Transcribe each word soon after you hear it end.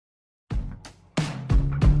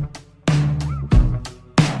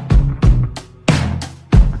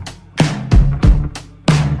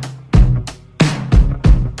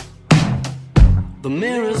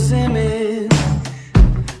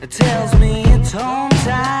it's home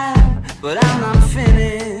time, but I'm not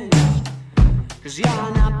finished, 'cause you're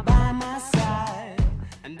not by my side.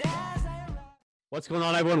 What's going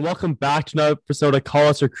on, everyone? Welcome back to another episode of Call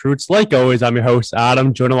Us Recruits. Like always, I'm your host,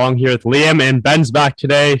 Adam, joined along here with Liam, and Ben's back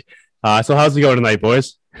today. So how's it going tonight,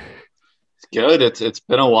 boys? It's good. It's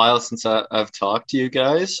been a while since I've talked to you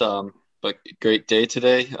guys, but great day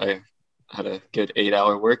today. I had a good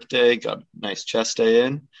 8-hour work day, got a nice chest day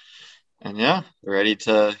in, and yeah, ready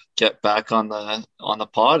to get back on the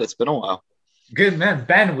pod. It's been a while. Good, man.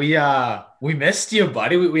 Ben, we missed you,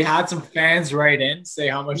 buddy. We had some fans write in, say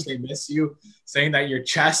how much they miss you, saying that your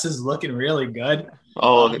chest is looking really good.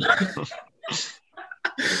 Oh,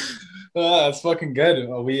 That's fucking good.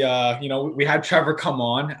 We had Trevor come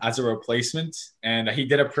on as a replacement, and he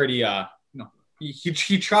did a pretty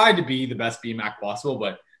he tried to be the best BMAC possible,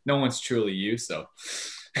 but no one's truly you. So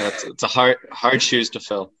it's a hard shoes to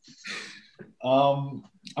fill.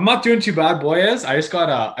 I'm not doing too bad, boys. I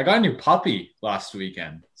got a new puppy last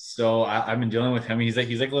weekend, so I've been dealing with him. He's like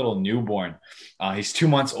a little newborn. He's 2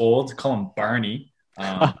 months old. Call him Barney.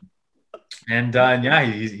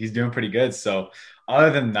 He's doing pretty good. So other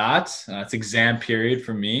than that, it's exam period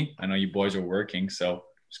for me. I know you boys are working, so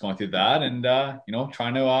just going through that and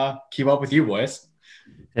trying to keep up with you boys.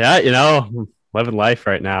 Yeah, living life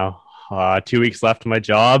right now. 2 weeks left of my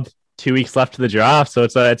job. 2 weeks left to the draft, so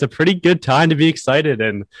it's a pretty good time to be excited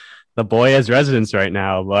in the boy as residence right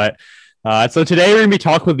now. But so today we're gonna be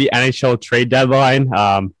talking about the NHL trade deadline.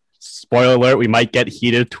 Spoiler alert: we might get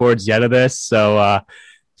heated towards the end of this, so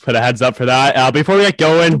put a heads up for that. Before we get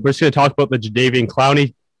going, we're just gonna talk about the Jadeveon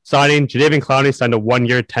Clowney signing. Jadeveon Clowney signed a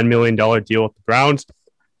 1-year, $10 million deal with the Browns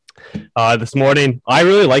this morning. I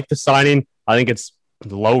really like the signing. I think it's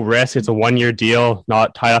low risk. It's a 1-year deal,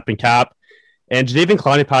 not tied up in cap. And Jadeveon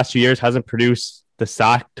Clowney past 2 years hasn't produced the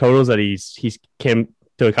sack totals that he's came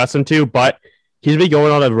to accustomed to, but he's been going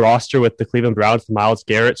on a roster with the Cleveland Browns with Myles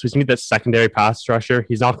Garrett, so he's going to be that secondary pass rusher.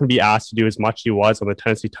 He's not going to be asked to do as much as he was on the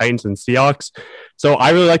Tennessee Titans and Seahawks. So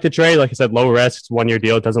I really like the trade. Like I said, low risk. It's a 1-year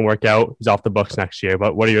deal. It doesn't work out. He's off the books next year.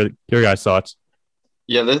 But what are your guys' thoughts?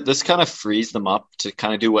 Yeah, this kind of frees them up to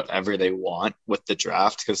kind of do whatever they want with the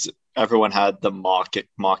draft, because everyone had the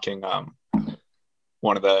mocking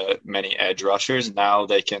one of the many edge rushers. Now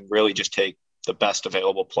they can really just take the best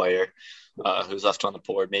available player who's left on the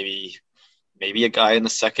board, maybe a guy in the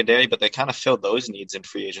secondary, but they kind of filled those needs in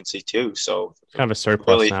free agency too. So it's kind of a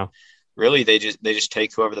surplus now. Really, they just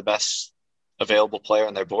take whoever the best available player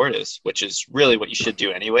on their board is, which is really what you should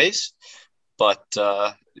do anyways. But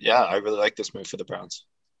I really like this move for the Browns.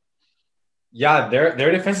 Yeah,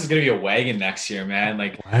 their defense is going to be a wagon next year, man.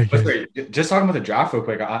 Just talking about the draft real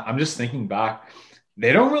quick, I'm just thinking back.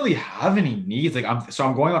 They don't really have any needs.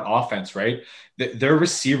 I'm going on offense, right? Their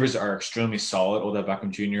receivers are extremely solid. Odell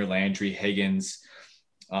Beckham Jr., Landry, Higgins.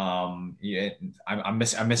 I'm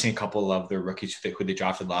missing a couple of the rookies who they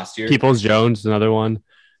drafted last year. Peoples-Jones, another one.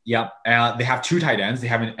 Yeah, they have 2 tight ends. They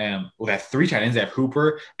have they have 3 tight ends. They have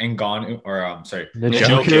Hooper and Njoku.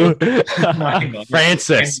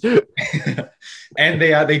 Francis. And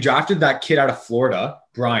they drafted that kid out of Florida,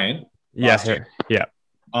 Bryant. Yeah.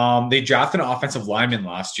 They drafted an offensive lineman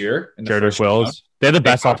last year. Gerder Wills. They're the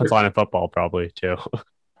best offensive line in football, probably, too.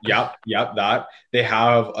 Yep. That they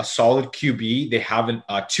have a solid QB. They have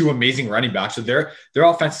 2 amazing running backs. So their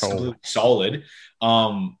offense is solid.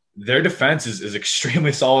 Their defense is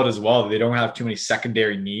extremely solid as well. They don't have too many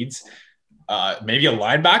secondary needs. Maybe a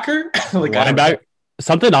linebacker. Linebacker.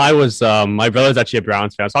 Something I was. My brother's actually a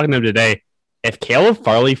Browns fan. I was talking to him today. If Caleb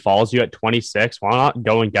Farley falls you at 26, why not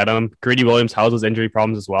go and get him? Greedy Williams has those injury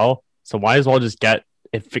problems as well. So might as well just get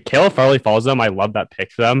 – if Caleb Farley falls them, I love that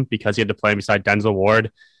pick for them because he had to play beside Denzel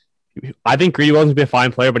Ward. I think Greedy Williams would be a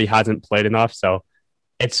fine player, but he hasn't played enough. So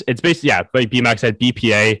it's basically, like BMAX said,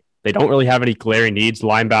 BPA. They don't really have any glaring needs.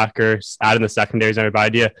 Linebackers, add in the secondaries, not a bad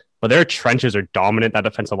idea. But their trenches are dominant. That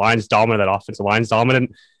defensive line is dominant. That offensive line is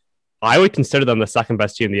dominant. I would consider them the second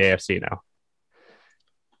best team in the AFC now.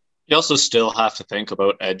 You also still have to think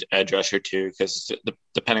about edge rusher too, because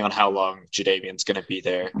depending on how long Jadeveon's going to be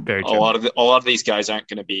there, a lot of these guys aren't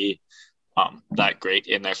going to be that great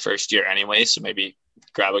in their first year anyway. So maybe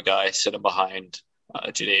grab a guy, sit him behind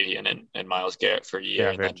Jadeveon and Myles Garrett for a year,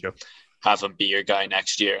 and then have him be your guy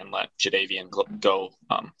next year, and let Jadeveon go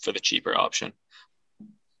for the cheaper option.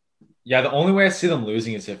 Yeah, the only way I see them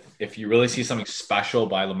losing is if you really see something special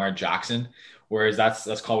by Lamar Jackson. Whereas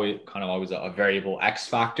that's probably kind of always a variable X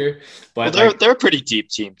factor. But they're a pretty deep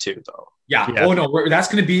team too, though. Yeah. Oh no, that's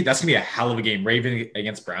gonna be a hell of a game. Raven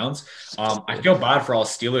against Browns. I feel bad for all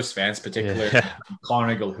Steelers fans, particularly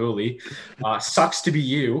Connor Gilhooly. Sucks to be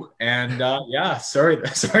you. And sorry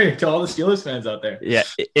to all the Steelers fans out there. Yeah,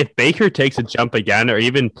 if Baker takes a jump again, or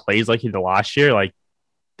even plays like he did last year, like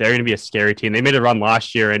they're gonna be a scary team. They made a run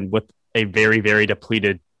last year, and with a very, very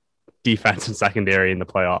depleted defense and secondary in the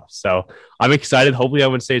playoffs. So I'm excited. Hopefully,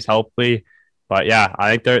 everyone stays healthy. But yeah,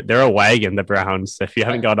 I think they're a wagon, the Browns. If you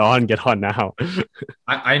haven't got on, get on now.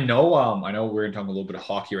 I know we're talking a little bit of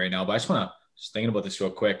hockey right now, but I just thinking about this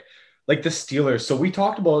real quick. Like the Steelers. So we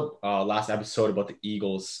talked about last episode about the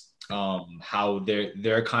Eagles, how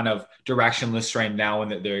they're kind of directionless right now,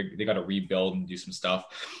 and that they got to rebuild and do some stuff.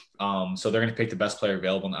 So they're going to pick the best player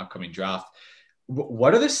available in the upcoming draft.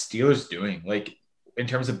 What are the Steelers doing? Like, in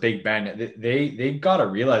terms of Big Ben, they got to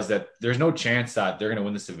realize that there's no chance that they're going to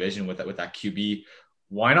win this division with that QB.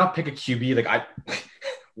 Why not pick a QB? Like,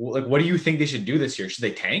 what do you think they should do this year? Should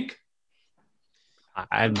they tank?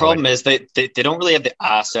 The problem is they don't really have the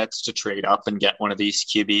assets to trade up and get one of these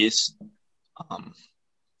QBs.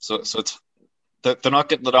 So it's they're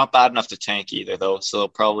not bad enough to tank either, though. So they'll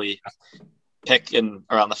probably pick in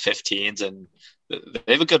around the 15s, and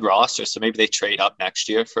they have a good roster. So maybe they trade up next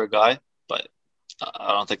year for a guy, but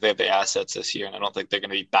I don't think they have the assets this year, and I don't think they're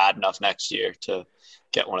going to be bad enough next year to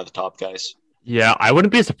get one of the top guys. Yeah, I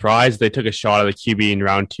wouldn't be surprised if they took a shot at the QB in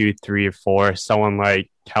round 2, 3, or 4. Someone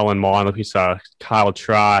like Kellen Mond, like we saw, Kyle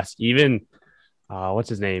Trask, even what's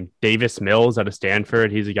his name, Davis Mills out of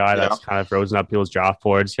Stanford. He's a guy that's kind of risen up people's draft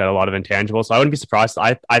boards. He's got a lot of intangibles, so I wouldn't be surprised.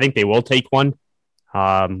 I think they will take one.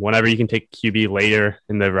 Whenever you can take QB later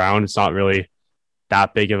in the round, it's not really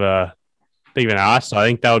that big of an ask. So I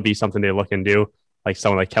think that would be something they look and do. Like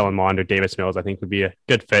someone like Kellen Mond or Davis Mills, I think would be a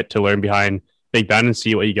good fit to learn behind Big Ben and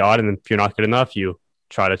see what you got. And then if you're not good enough, you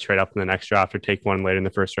try to trade up in the next draft or take one later in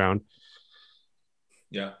the first round.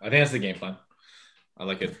 Yeah, I think that's the game plan. I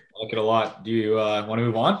like it. I like it a lot. Do you want to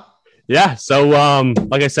move on? Yeah. So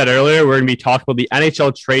like I said earlier, we're going to be talking about the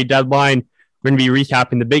NHL trade deadline. We're going to be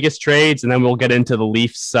recapping the biggest trades, and then we'll get into the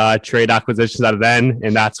Leafs trade acquisitions out of then.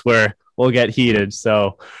 And that's where we'll get heated.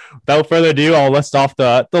 So without further ado, I'll list off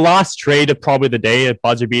the last trade of probably the day, a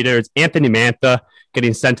buzzer beater. It's Anthony Mantha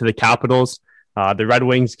getting sent to the Capitals. The Red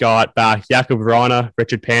Wings got back Jakub Vrana,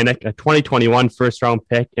 Richard Panik, a 2021 first-round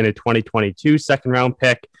pick, and a 2022 second-round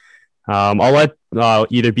pick. I'll let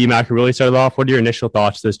either BMAC or Willie start it off. What are your initial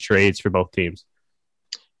thoughts to those trades for both teams?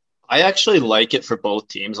 I actually like it for both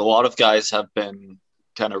teams. A lot of guys have been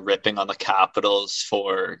kind of ripping on the Capitals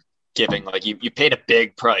for giving, like, you paid a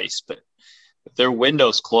big price, but their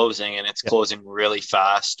window's closing, and it's closing really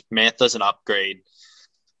fast. Mantha's an upgrade.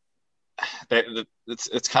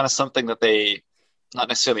 It's kind of something that they not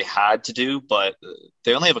necessarily had to do, but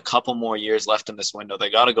they only have a couple more years left in this window. They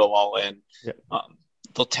got to go all in.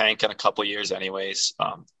 They'll tank in a couple years anyways.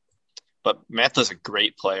 But Mantha's a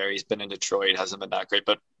great player. He's been in Detroit, hasn't been that great,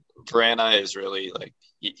 but Vrana is really, like,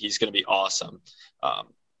 he's going to be awesome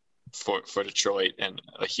for Detroit, and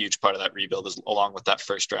a huge part of that rebuild is along with that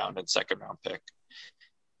first round and second round pick.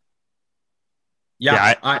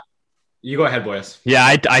 You go ahead, boys. Yeah,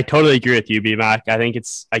 I totally agree with you, BMAC. I think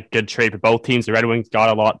it's a good trade for both teams. The Red Wings got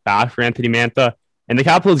a lot back for Anthony Mantha, and the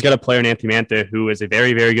Capitals got a player in Anthony Mantha who is a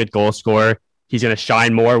very, very good goal scorer. He's going to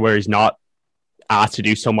shine more where he's not asked to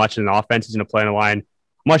do so much in an offense. He's going to play on the line.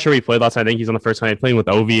 I'm not sure he played last time. I think he's on the first line playing with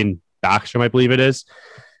Ovi and Backstrom, I believe it is.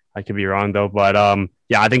 I could be wrong, though. But,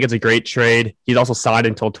 yeah, I think it's a great trade. He's also signed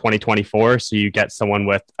until 2024, so you get someone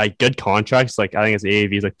with a good contract. Like, I think his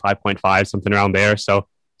AAV is like 5.5, something around there. So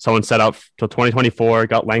someone set up till 2024,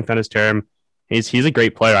 got length on his term. He's a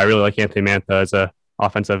great player. I really like Anthony Mantha as a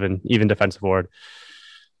offensive and even defensive forward.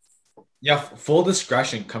 Yeah, full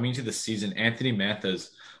discretion coming to the season, Anthony Mantha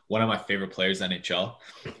is one of my favorite players in NHL.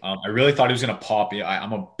 I really thought he was going to pop.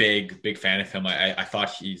 I'm a big fan of him. I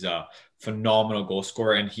thought he's a phenomenal goal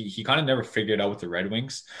scorer, and he kind of never figured it out with the Red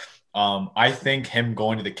Wings. I think him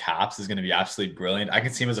going to the Caps is going to be absolutely brilliant. I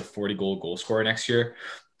can see him as a 40-goal scorer next year.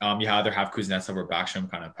 You either have Kuznetsov or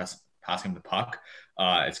Backstrom kind of passing the puck.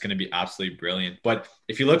 It's going to be absolutely brilliant. But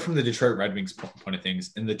if you look from the Detroit Red Wings point of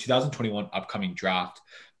things, in the 2021 upcoming draft,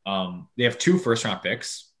 they have 2 first-round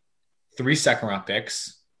picks, 3 second-round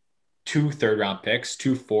picks, 2 third-round picks,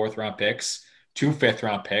 2 fourth-round picks, 2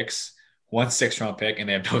 fifth-round picks, 1 sixth-round pick, and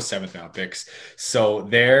they have no 7th-round picks. So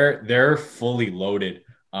they're fully loaded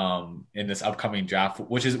in this upcoming draft,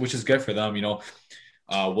 which is good for them. You know,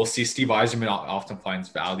 we'll see. Steve Yzerman often finds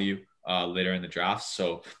value later in the draft,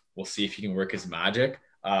 so we'll see if he can work his magic.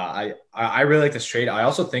 I really like this trade. I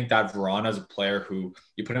also think that Vrana is a player who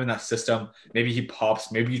you put him in that system, maybe he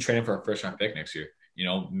pops. Maybe you trade him for a first-round pick next year.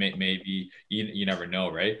 maybe you never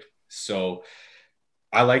know, right? So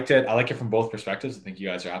I liked it. I like it from both perspectives. I think you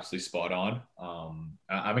guys are absolutely spot on.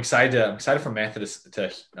 I'm excited. I'm excited for Mantha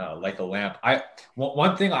to light the lamp.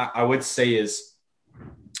 One thing I would say is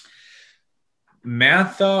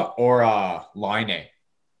Mantha or Line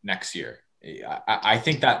next year. I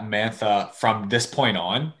think that Mantha from this point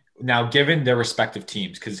on, now given their respective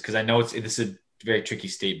teams, because I know this is a very tricky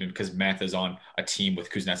statement because Mantha's on a team with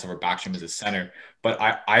Kuznetsov or Backstrom as a center, but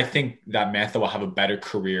I think that Mantha will have a better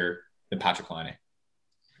career than Patrick Laine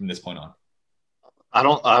from this point on. I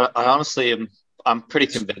honestly I'm pretty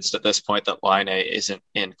convinced at this point that Laine isn't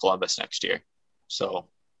in Columbus next year. So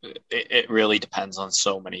it really depends on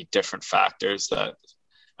so many different factors that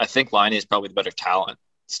I think Laine is probably the better talent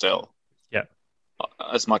still. Yeah.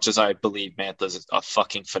 As much as I believe Mantha's a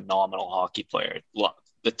fucking phenomenal hockey player,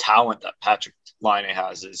 the talent that Patrick Laine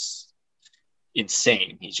has is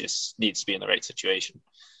insane. He just needs to be in the right situation.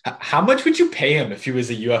 How much would you pay him if he was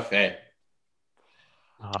a UFA?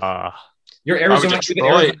 You're Arizona.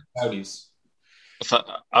 Coyotes. If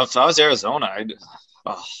I was Arizona, I'd.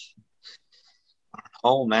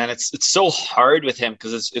 Oh man, it's so hard with him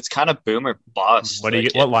because it's kind of boom or bust. What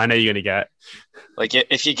line are you gonna get? Like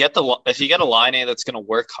if you get a Laine that's gonna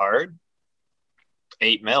work hard,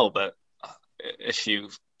 $8 million. But if you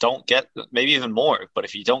don't get, maybe even more. But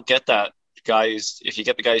if you don't get that if you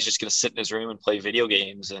get the guy who's just gonna sit in his room and play video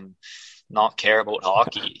games and not care about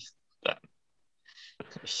hockey, then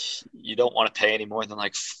you don't want to pay any more than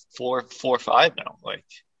like 4 or 5 now. Like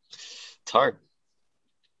it's hard.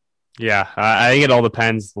 Yeah, I think it all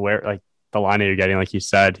depends where, like, the line you're getting. Like you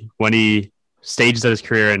said, when he stages his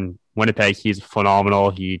career in Winnipeg, he's phenomenal.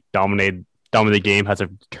 He dominated the game, has a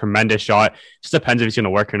tremendous shot. Just depends if he's going to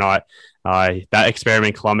work or not. That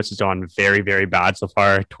experiment in Columbus has gone very, very bad so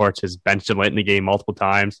far. Torch has benched him late in the game multiple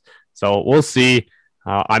times. So we'll see.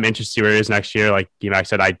 I'm interested to see where he is next year. Like D-Mac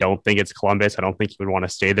said, I don't think it's Columbus. I don't think he would want to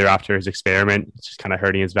stay there after his experiment. It's just kind of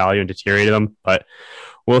hurting his value and deteriorating him. But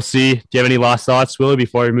we'll see. Do you have any last thoughts, Willie,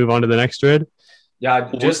 before we move on to the next trade? Yeah,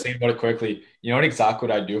 just think about it quickly. You know what exactly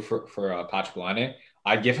what I'd do for Patrick Laine?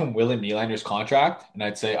 I'd give him Willie Nylander's contract, and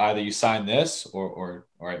I'd say either you sign this or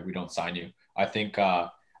all right, we don't sign you. I think at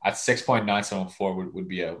 6.974 would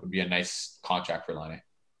be a nice contract for Laine.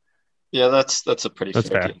 Yeah, that's a pretty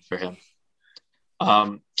fair deal for him.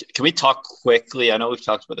 Can we talk quickly? I know we've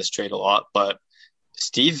talked about this trade a lot, but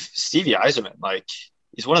Stevie Yzerman, like,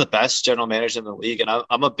 he's one of the best general managers in the league. And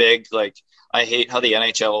I'm a big, like, I hate how the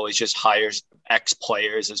NHL always just hires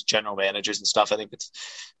ex-players as general managers and stuff. I think it's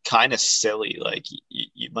kind of silly. Like,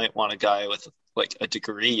 you might want a guy with, like, a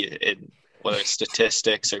degree in whether it's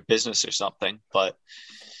statistics or business or something. But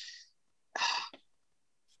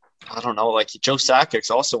I don't know. Like, Joe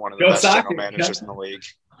Sakic's also one of the best general managers in the league.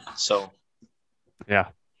 So... Yeah.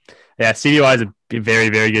 CBY is a very,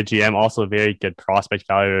 very good GM. Also, a very good prospect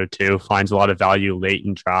value too. Finds a lot of value late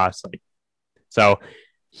in drafts. So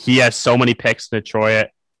he has so many picks in Detroit.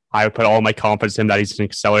 I would put all my confidence in that he's going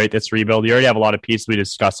to accelerate this rebuild. You already have a lot of pieces. We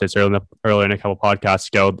discussed this earlier in a couple podcasts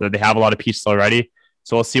ago. They have a lot of pieces already.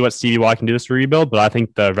 So we'll see what Stevie Y can do this rebuild. But I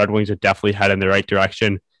think the Red Wings are definitely heading in the right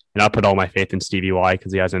direction. And I'll put all my faith in Stevie Y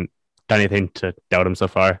because he hasn't done anything to doubt him so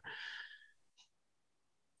far.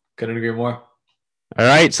 Couldn't agree more. All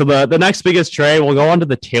right, so the next biggest trade, we'll go on to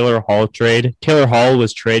the Taylor Hall trade. Taylor Hall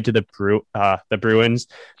was traded to the Bruins.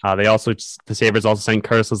 The Sabres also sent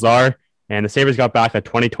Curtis Lazar, and the Sabres got back a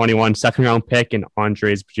 2021 second-round pick in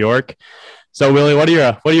Andres Bjork. So, Willie, what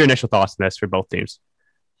are your initial thoughts on this for both teams?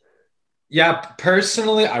 Yeah,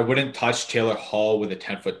 personally, I wouldn't touch Taylor Hall with a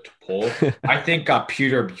 10-foot pole. I think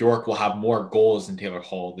Peter Bjork will have more goals than Taylor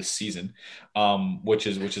Hall this season, which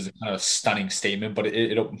is a kind of stunning statement, but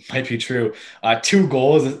it might be true. 2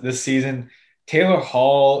 goals this season. Taylor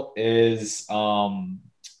Hall is, I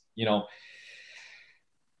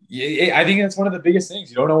think that's one of the biggest things.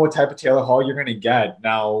 You don't know what type of Taylor Hall you're going to get.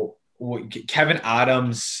 Now, Kevin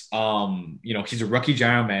Adams, he's a rookie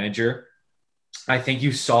general manager. I think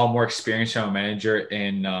you saw more experience from a manager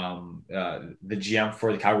in the GM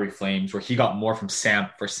for the Calgary Flames, where he got more from Sam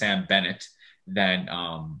Bennett than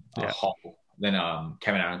Hall, than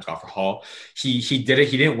Kevin Adams got for Hall. He did it.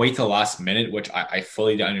 He didn't wait till the last minute, which I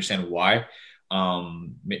fully understand why.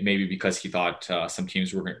 Maybe because he thought some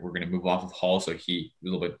teams were going to move off of Hall, so he was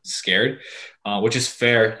a little bit scared, which is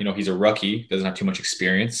fair. He's a rookie, doesn't have too much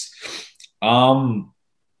experience.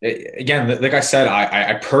 Again, like I said,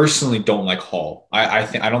 I personally don't like Hall.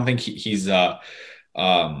 I don't think he's a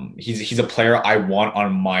player I want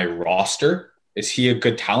on my roster. Is he a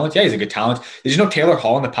good talent? Yeah, he's a good talent. Did you know Taylor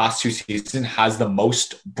Hall in the past 2 seasons has the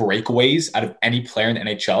most breakaways out of any player in the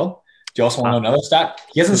NHL? Do you also want to know another stat?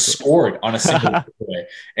 He hasn't scored on a single play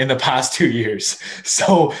in the past 2 years.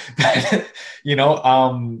 So, you know,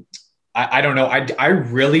 I don't know. I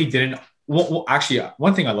really didn't. Well, actually,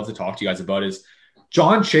 one thing I'd love to talk to you guys about is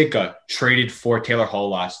John Chayka traded for Taylor Hall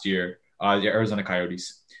last year, the Arizona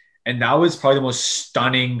Coyotes. And that was probably the most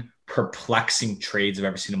stunning, perplexing trades I've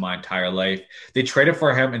ever seen in my entire life. They traded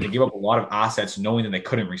for him and they gave up a lot of assets knowing that they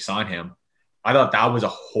couldn't re-sign him. I thought that was a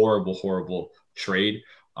horrible, horrible trade.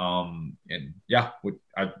 And yeah,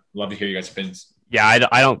 I'd love to hear you guys' opinions. Yeah,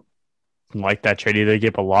 I don't like that trade either. They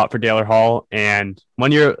gave a lot for Taylor Hall. And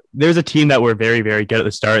when there's a team that were very, very good at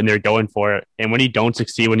the start and they're going for it. And when you don't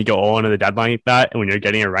succeed, when you go all into the deadline like that, and when you're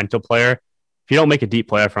getting a rental player, if you don't make a deep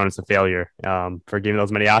playoff run, it's a failure for giving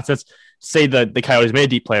those many assets. Say that the Coyotes made a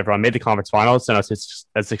deep playoff run, made the conference finals, and it's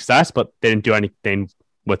a success, but they didn't do anything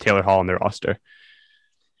with Taylor Hall on their roster.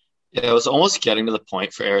 Yeah, it was almost getting to the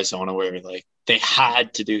point for Arizona where like they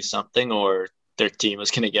had to do something or their team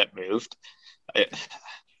was going to get moved.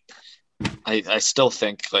 I still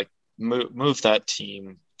think like move that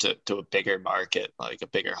team to a bigger market, like a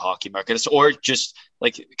bigger hockey market, or just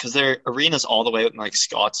like because their arena's all the way out in like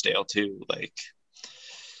Scottsdale too. Like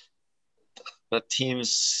that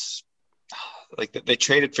team's like they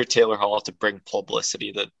traded for Taylor Hall to bring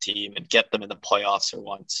publicity to the team and get them in the playoffs for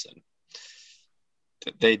once, and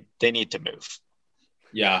they need to move.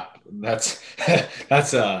 Yeah, that's very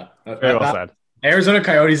well said. Arizona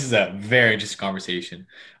Coyotes is a very interesting conversation.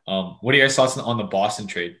 What are your thoughts on the Boston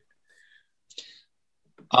trade?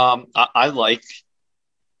 I'm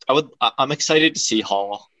excited to see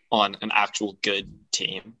Hall on an actual good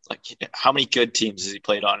team. Like, how many good teams has he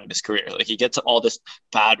played on in his career? Like, he gets all this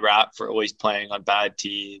bad rap for always playing on bad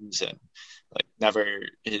teams and like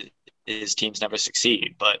his teams never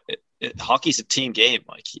succeed. But hockey's a team game.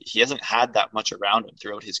 Like, he hasn't had that much around him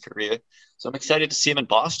throughout his career. So I'm excited to see him in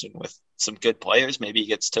Boston with some good players. Maybe he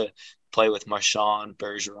gets to play with Marchand,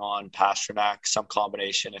 Bergeron, Pastrnak, some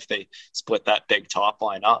combination if they split that big top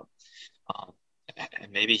line up.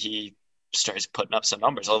 And maybe he starts putting up some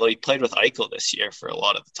numbers, although he played with Eichel this year for a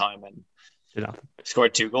lot of the time and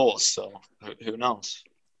scored 2 goals. So who knows?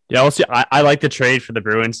 Yeah, we'll see. I like the trade for the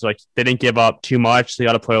Bruins. Like, they didn't give up too much. They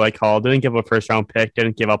got a player like Hall. Didn't give up a first-round pick.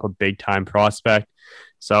 Didn't give up a big-time prospect.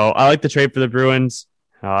 So I like the trade for the Bruins.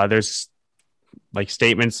 There's like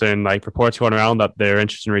statements and like reports going around that they're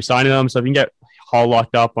interested in re-signing them. So if you can get Hall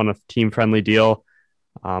locked up on a team-friendly deal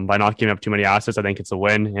by not giving up too many assets, I think it's a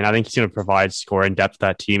win. And I think he's going to provide scoring depth to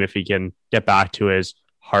that team if he can get back to his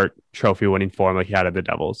Hart Trophy winning form like he had at the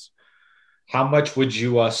Devils. How much would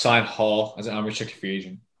you sign Hall as an unrestricted free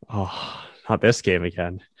agent? Oh, not this game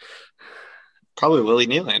again. Probably Willie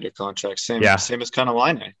Nylander contract. Same as Connor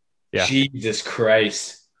Laine. Yeah. Jesus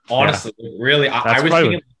Christ. Honestly, really, I was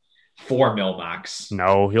thinking $4 million max.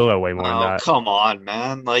 No, he'll get way more than that. Come on,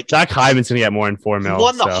 man. Like, Jack Hyman's going to get more than $4 million. He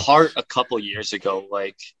won the Hart a couple years ago.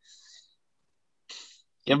 Like,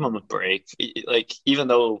 give him a break. Like, even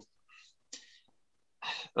though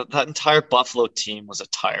that entire Buffalo team was a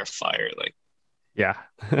tire fire, like, yeah.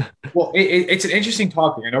 Well, it's an interesting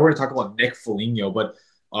topic. I know we're going to talk about Nick Foligno, but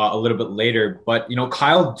a little bit later. But, you know,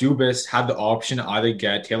 Kyle Dubas had the option to either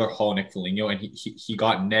get Taylor Hall or Nick Foligno, and he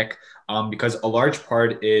got Nick because a large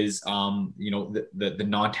part is, you know, the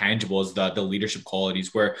non-tangibles, the leadership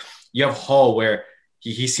qualities, where you have Hall where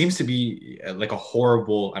he seems to be like a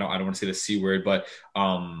horrible, I don't want to say the C word, but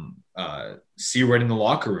C word in the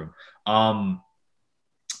locker room.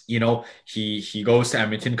 You know, he goes to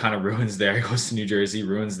Edmonton, kind of ruins there. He goes to New Jersey,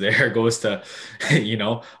 ruins there. Goes to, you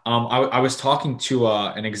know, I was talking to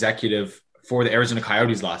an executive for the Arizona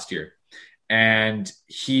Coyotes last year, and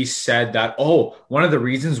he said that, one of the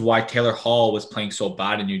reasons why Taylor Hall was playing so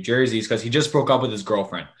bad in New Jersey is because he just broke up with his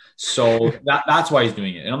girlfriend. So that's why he's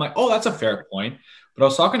doing it. And I'm like, that's a fair point. But I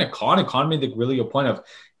was talking to Con, and Con made the really good point of,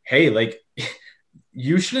 hey, like,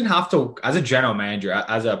 you shouldn't have to, as a general manager,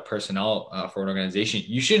 as a personnel for an organization,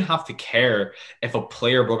 you shouldn't have to care if a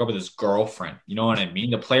player broke up with his girlfriend. You know what I mean?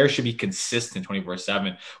 The player should be consistent 24/7.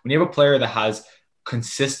 When you have a player that has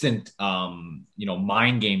consistent, you know,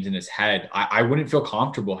 mind games in his head, I wouldn't feel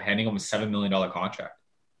comfortable handing him a $7 million contract.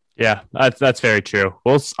 Yeah, that's very true.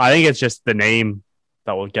 Well, I think it's just the name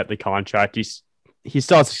that will get the contract. He's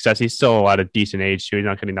still has success. He's still at a decent age too. He's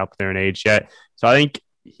not getting up there in age yet. So I think,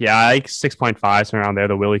 like 6.5 somewhere around there.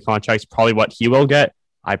 The Willie contract's probably what he will get.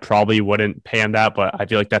 I probably wouldn't pay him that, but I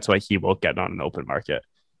feel like that's what he will get on an open market.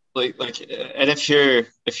 Like, and if you're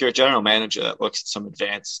a general manager that looks at some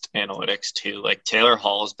advanced analytics too, like Taylor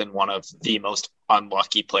Hall has been one of the most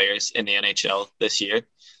unlucky players in the NHL this year.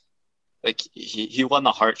 like he won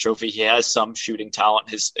the Hart Trophy. He has some shooting talent.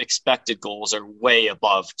 His expected goals are way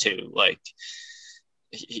above too. Like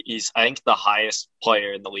he's, I think, the highest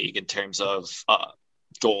player in the league in terms of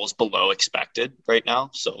goals below expected right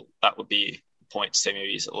now. So that would be a point to say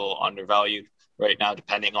maybe he's a little undervalued right now,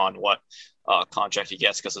 depending on what contract he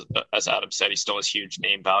gets. Because as Adam said, he still has huge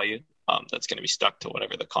name value. That's going to be stuck to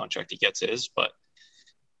whatever the contract he gets is, but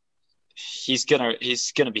he's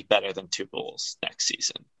gonna be better than 2 goals next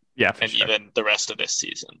season. Yeah, and sure. Even the rest of this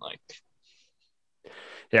season, like.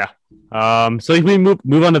 Yeah. So if we move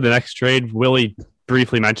on to the next trade, Willie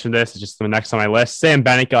briefly mentioned this. It's just the next on my list. Sam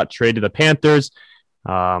Bennett got traded to the Panthers.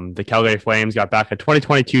 The Calgary Flames got back a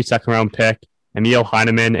 2022 second-round pick, Emil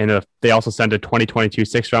Heineman, and they also sent a 2022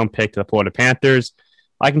 sixth-round pick to the Florida Panthers.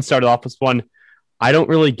 I can start off with one. I don't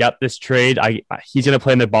really get this trade. He's going to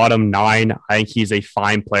play in the bottom 9. I think he's a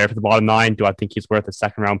fine player for the bottom 9. Do I think he's worth a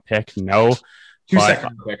second-round pick? No. Two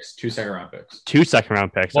second-round picks. 2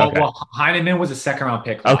 second-round picks. Well, okay. Well, Heineman was a second-round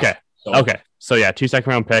pick. Okay. So, yeah, 2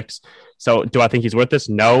 second-round picks. So, do I think he's worth this?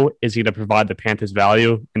 No. Is he going to provide the Panthers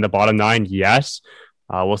value in the bottom 9? Yes.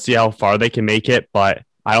 We'll see how far they can make it, but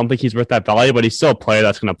I don't think he's worth that value, but he's still a player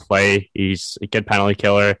that's going to play. He's a good penalty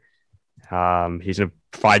killer. He's going to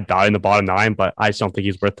provide value in the bottom 9, but I just don't think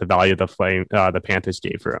he's worth the value the Panthers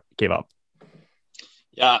gave up.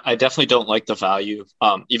 Yeah, I definitely don't like the value.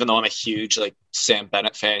 Even though I'm a huge Sam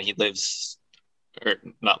Bennett fan, he lives, or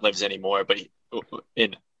not lives anymore, but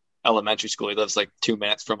in elementary school, he lives 2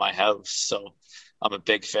 minutes from my house. So I'm a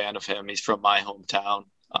big fan of him. He's from my hometown.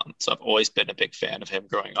 So I've always been a big fan of him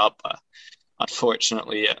growing up.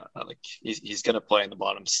 Unfortunately, he's going to play in the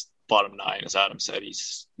bottom 9, as Adam said.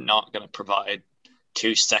 He's not going to provide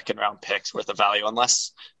 2 second-round picks worth of value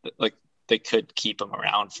unless they could keep him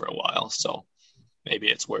around for a while. So maybe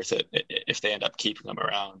it's worth it if they end up keeping him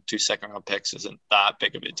around. 2 second-round picks isn't that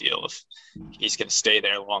big of a deal if he's going to stay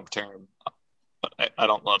there long term. But I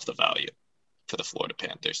don't love the value for the Florida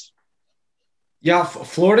Panthers. Yeah,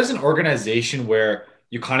 Florida's an organization where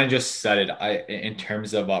you kind of just said it in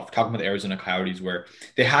terms of talking about the Arizona Coyotes, where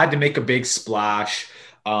they had to make a big splash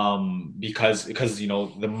because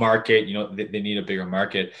the market, they need a bigger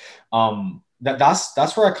market.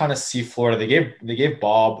 That's where I kind of see Florida. They gave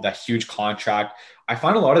Bob that huge contract. I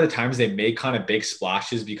find a lot of the times they make kind of big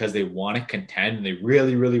splashes because they want to contend and they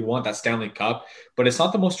really, really want that Stanley Cup, but it's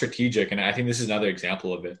not the most strategic. And I think this is another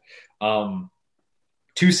example of it.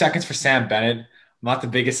 2 seconds for Sam Bennett. I'm not the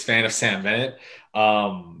biggest fan of Sam Bennett.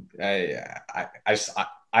 I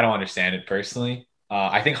don't understand it personally.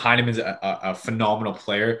 I think Heineman's a phenomenal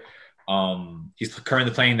player. He's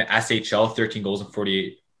currently playing the SHL, 13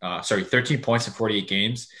 points in 48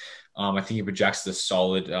 games. I think he projects as a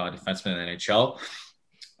solid defenseman in the NHL.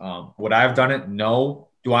 Would I have done it? No.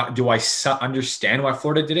 Do I understand why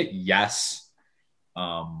Florida did it? Yes.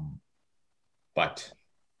 But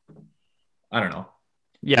I don't know.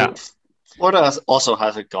 Yeah. Florida also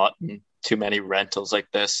hasn't gotten too many rentals like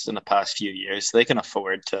this in the past few years. So they can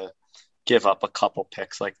afford to give up a couple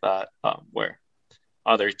picks like that, where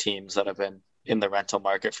other teams that have been in the rental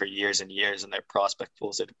market for years and years and their prospect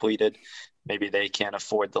pools are depleted, maybe they can't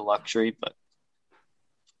afford the luxury, but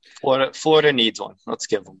Florida needs one. Let's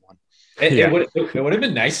give them one. It would have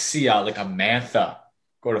been nice to see a Mantha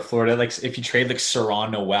go to Florida. If you trade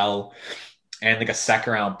Saron Noel and a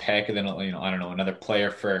second round pick, and then I don't know, another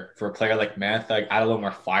player for a player like Mantha, add a little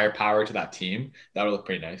more firepower to that team. That would look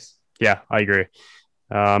pretty nice. Yeah, I agree.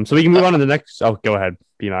 So we can move on to the next. Oh, go ahead,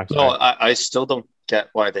 B-Max. No, I still don't get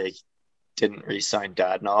why they didn't re-sign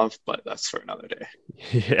Dadonov, but that's for another day.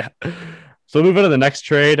 Yeah. So moving to the next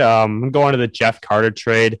trade, I'm going to the Jeff Carter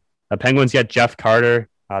trade. The Penguins get Jeff Carter.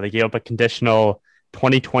 They gave up a conditional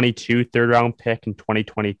 2022 third-round pick and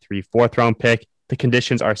 2023 fourth-round pick. The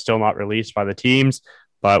conditions are still not released by the teams,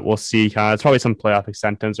 but we'll see. It's probably some playoff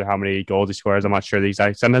sentence or how many goals he scores. I'm not sure the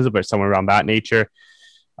exact sentence, but somewhere around that nature.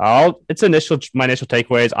 My initial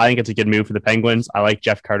takeaways. I think it's a good move for the Penguins. I like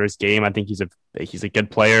Jeff Carter's game. I think he's a good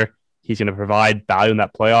player. He's going to provide value in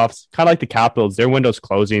that playoffs. Kind of like the Capitals. Their window's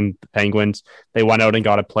closing. The Penguins, they went out and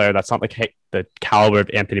got a player that's not like the caliber of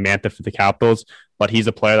Anthony Mantha for the Capitals, but he's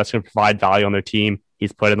a player that's going to provide value on their team.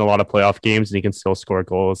 He's played in a lot of playoff games, and he can still score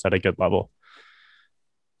goals at a good level.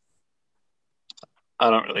 I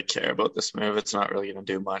don't really care about this move. It's not really going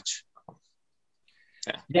to do much.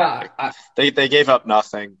 Yeah. They gave up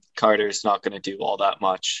nothing. Carter's not going to do all that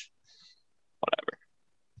much. Whatever.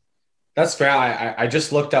 That's fair. I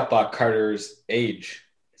just looked up Carter's age.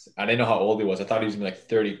 I didn't know how old he was. I thought he was going to be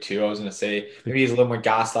 32. I was going to say maybe he's a little more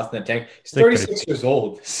gas left in the tank. He's 36 years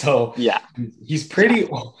old. So yeah, he's pretty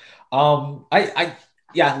old.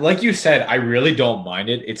 Like you said, I really don't mind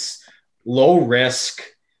it. low risk,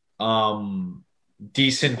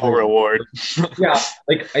 decent reward. Yeah,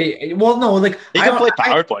 like he can play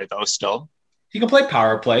power play though. Still, he can play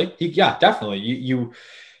power play. Definitely. You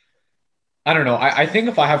I don't know. I think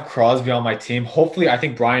if I have Crosby on my team, hopefully, I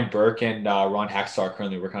think Brian Burke and Ron Hextall are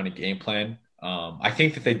currently working on a game plan. I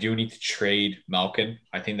think that they do need to trade Malkin.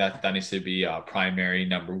 I think that needs to be primary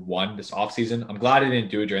number one this offseason. I'm glad they didn't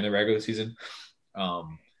do it during the regular season. But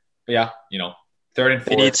yeah, third and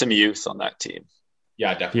fourth. They need some youth on that team.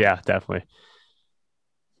 Yeah, definitely. Yeah, definitely.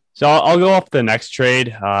 So I'll go off the next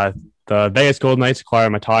trade. The Vegas Golden Knights acquire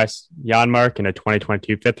Matthias Janmark and a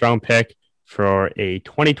 2022 fifth-round pick for a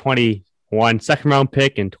 2021 second-round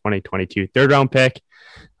pick and 2022 third-round pick.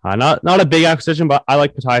 Not a big acquisition, but I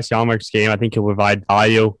like Matthias Janmark's game. I think he'll provide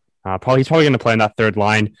value. He's probably going to play in that third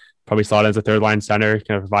line. Probably slot as a third-line center.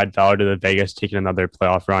 Going to provide value to the Vegas, taking another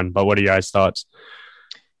playoff run. But what are your guys' thoughts?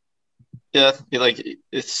 Yeah,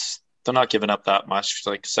 they're not giving up that much.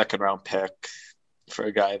 Like second-round pick for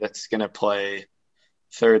a guy that's going to play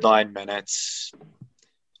third-line minutes.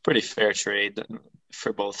 Pretty fair trade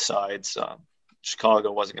for both sides.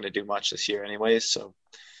 Chicago wasn't going to do much this year anyways, so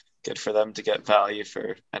good for them to get value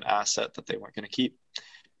for an asset that they weren't going to keep.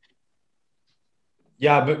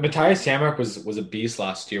 Yeah, but Matthias Janmark was a beast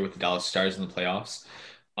last year with the Dallas Stars in the playoffs.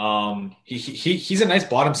 He's a nice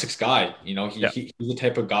bottom six guy. He's the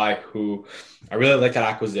type of guy who I really like that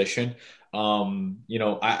acquisition.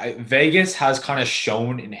 Vegas has kind of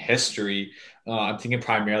shown in history, I'm thinking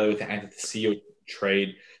primarily with the Anthony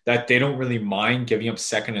trade, that they don't really mind giving up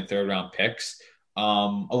second and third round picks. A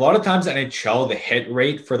lot of times in NHL, the hit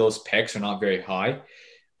rate for those picks are not very high.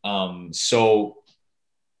 They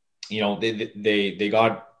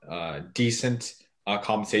got decent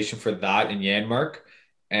compensation for that in Janmark.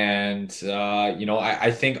 And,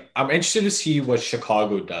 I think I'm interested to see what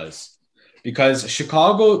Chicago does, because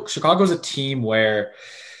Chicago's a team where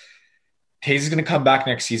Hayes is going to come back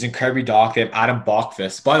next season. Kirby Dach, they have Adam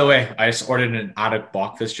Bockfist. By the way, I just ordered an Adam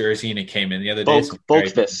Bockfist jersey and it came in the other day.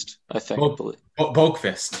 Bockfist, I think.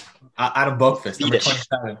 Bockfist. Adam Bockfist, number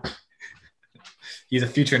 27. He's a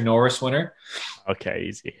future Norris winner.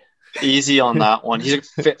 Okay, easy on that one.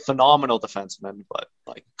 He's a phenomenal defenseman, but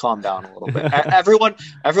calm down a little bit.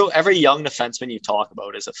 Every young defenseman you talk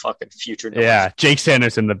about is a fucking future Norris. Yeah, Jake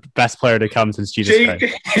Sanderson, the best player to come since Jesus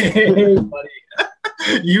Christ. Hey, buddy.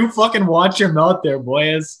 You fucking watch your mouth there,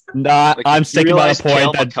 boys. I'm sticking by the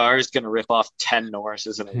point that Makar is going to rip off 10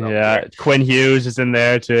 Norrises in a row. Yeah, Quinn Hughes is in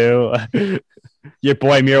there too. Your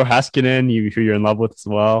boy Miro Haskinen, who you're in love with as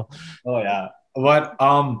well. Oh yeah, but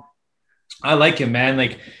I like him,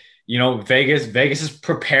 man. Vegas is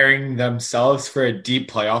preparing themselves for a deep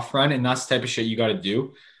playoff run, and that's the type of shit you got to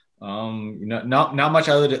do. Not much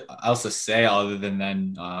else to say other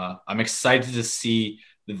than I'm excited to see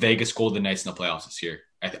the Vegas Golden Knights in the playoffs this year.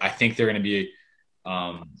 I think they're going to be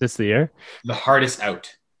this the year the hardest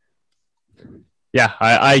out. Yeah,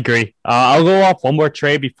 I agree. I'll go off one more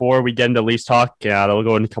trade before we get into Leafs talk. Yeah, we'll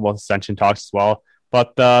go into a couple of ascension talks as well.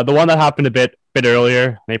 But the one that happened a bit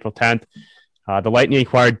earlier, on April 10th, the Lightning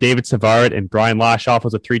acquired David Savard and Brian Lashoff.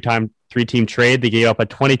 Was a three-team trade. They gave up a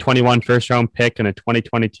 2021 first-round pick and a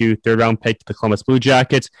 2022 third-round pick to the Columbus Blue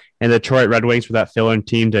Jackets and the Detroit Red Wings for that fill-in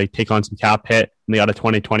team to take on some cap hit, and they got a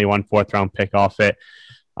 2021 fourth-round pick off it.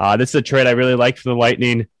 This is a trade I really like for the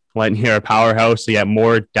Lightning. Lightning are a powerhouse. They get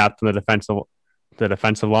more depth in the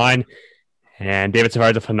defensive line. And David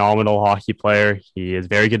Savard's a phenomenal hockey player. He is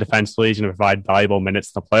very good defensively. He's going to provide valuable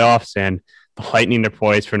minutes in the playoffs, and the Lightning are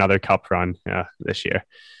poised for another cup run this year.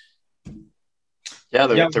 Yeah,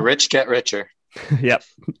 the rich get richer. Yep.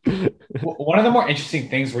 One of the more interesting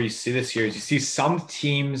things where you see this year is you see some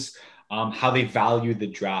teams how they value the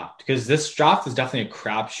draft, because this draft is definitely a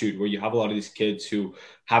crapshoot where you have a lot of these kids who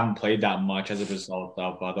haven't played that much as a result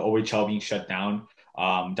of the OHL being shut down.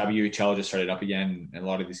 WHL just started up again, and a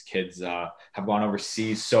lot of these kids have gone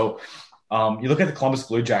overseas. So you look at the Columbus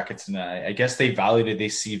Blue Jackets, and I guess they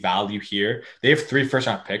see value here. They have 3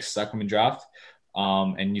 first-round picks that come in draft.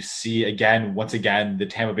 And you see once again, the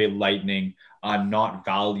Tampa Bay Lightning not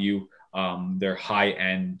value their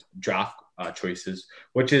high-end draft choices,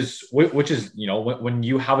 which is when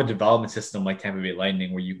you have a development system like Tampa Bay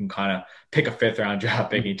Lightning where you can kind of pick a 5th-round draft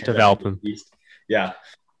pick and develop them. Yeah.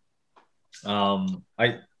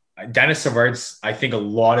 Dennis Savard's, I think a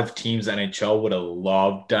lot of teams in NHL would have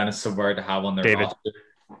loved Dennis Savard to have on their roster.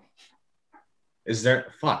 Is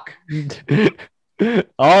there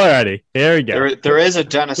Alrighty, here we go. There is a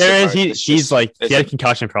Dennis Savard. He had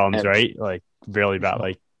concussion problems, right? Like really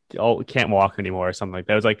bad, can't walk anymore or something like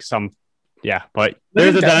that. It was but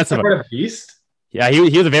there's a Dennis Savard. A beast? Yeah,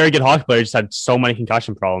 he was a very good hockey player. Just had so many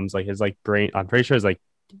concussion problems. Like his brain, I'm pretty sure his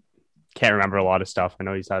can't remember a lot of stuff. I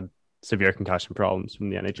know he's had severe concussion problems from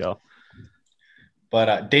the NHL.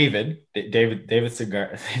 But David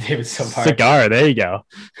Cigar, David Cigar, there you go.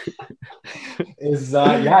 Is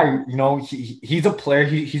he's a player.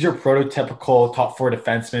 He's your prototypical top four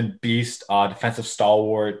defenseman, beast, defensive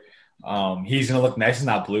stalwart. He's gonna look nice in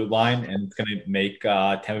that blue line, and it's gonna make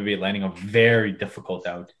Tampa Bay Lightning a very difficult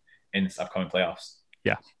out in this upcoming playoffs.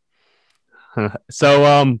 Yeah.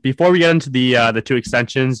 So before we get into the two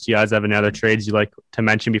extensions, do you guys have any other trades you'd like to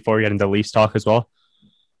mention before we get into Leafs talk as well?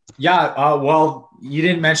 Yeah, well, you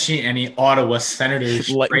didn't mention any Ottawa Senators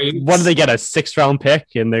trades. What do they get? A 6th round pick,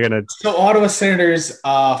 and they're gonna. So Ottawa Senators,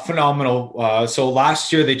 phenomenal. So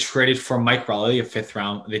last year they traded for Mike Riley, a 5th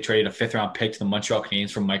round. They traded a 5th round pick to the Montreal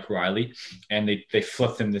Canadiens for Mike Riley, and they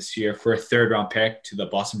flipped him this year for a 3rd round pick to the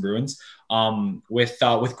Boston Bruins. With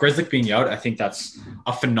Grzelcyk being out, I think that's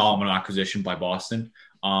a phenomenal acquisition by Boston.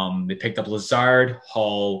 They picked up Lazard,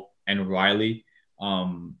 Hall, and Riley.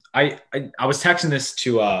 I was texting this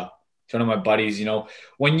to one of my buddies. You know,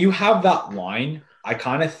 when you have that line, I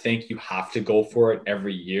kind of think you have to go for it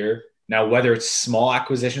every year. Now, whether it's small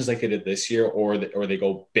acquisitions like they did this year, or they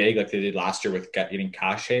go big like they did last year with getting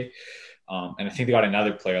Cache, and I think they got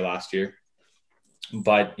another player last year.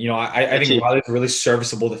 But you know, I think Riley's a really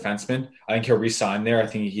serviceable defenseman. I think he'll re-sign there. I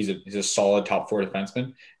think he's a solid top 4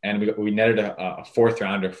 defenseman, and we netted a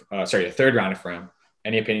 3rd rounder for him.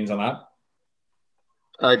 Any opinions on that?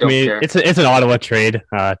 I mean, care. It's an Ottawa trade.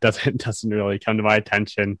 Doesn't really come to my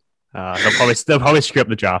attention. They'll probably screw up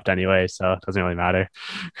the draft anyway, so it doesn't really matter.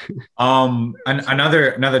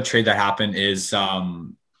 Another trade that happened is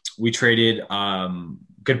we traded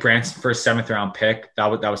Goodbranson for a 7th round pick. That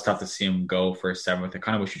was tough to see him go for a 7th. I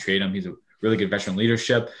kind of wish we traded him. He's a really good veteran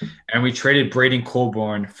leadership. And we traded Braden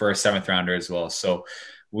Colborne for a 7th rounder as well. So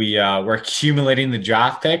we're accumulating the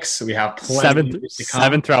draft picks. We have plenty.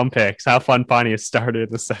 7th round picks. How fun finding a starter in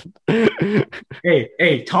the 7th.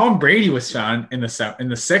 hey, Tom Brady was found in the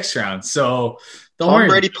 6th round. So Tom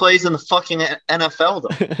Brady plays in the fucking NFL though.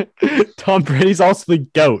 Tom Brady's also the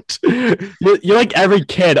GOAT. You're like every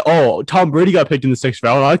kid. Oh, Tom Brady got picked in the 6th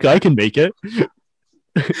round. I can make it.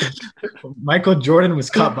 Michael Jordan was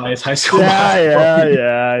cut by his high school.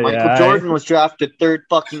 Yeah. Michael Jordan was drafted 3rd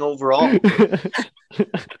fucking overall.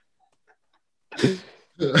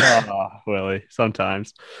 Willie,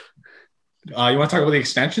 sometimes. You want to talk about the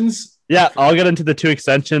extensions? Yeah, I'll get into the 2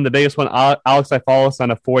 extension. The biggest one, Alex Iafallo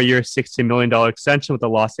signed a 4-year, $16 million extension with the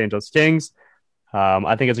Los Angeles Kings.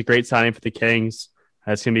 I think it's a great signing for the Kings.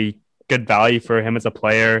 It's going to be good value for him as a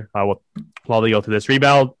player while they go through this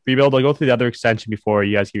rebuild. I'll go through the other extension before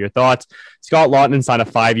you guys give your thoughts. Scott Laughton signed a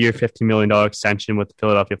 5-year, $15 million extension with the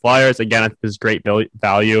Philadelphia Flyers. Again, I think this is great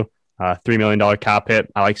value. $3 million cap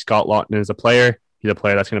hit. I like Scott Laughton as a player. He's a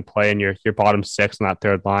player that's going to play in your bottom 6 on that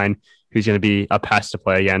 3rd line. Who's going to be a pest to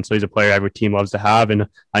play again. So he's a player every team loves to have, and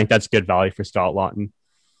I think that's good value for Scott Laughton.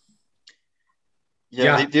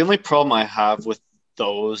 Yeah. The only problem I have with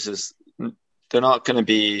those is they're not going to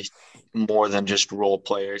be more than just role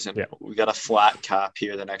players, and we got a flat cap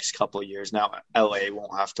here the next couple of years. Now, LA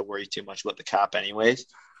won't have to worry too much about the cap anyways,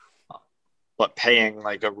 but paying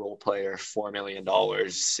like a role player $4 million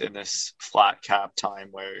in this flat cap time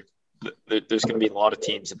where there's going to be a lot of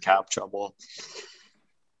teams in cap trouble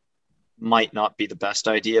might not be the best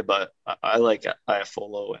idea, but I like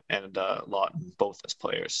Iafallo and Laughton both as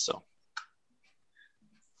players. So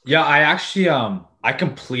yeah, I actually I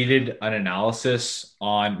completed an analysis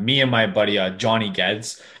on me and my buddy Johnny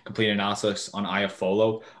Geddes completed analysis on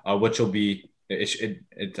Iafallo, which will be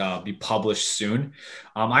be published soon.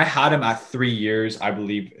 I had him at 3 years, I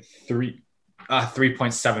believe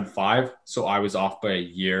 3.75. So I was off by a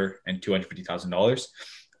year and $250,000.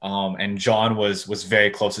 And John was very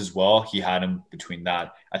close as well. He had him between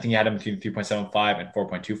that. I think he had him between 3.75 and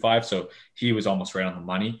 4.25. So he was almost right on the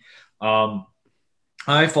money.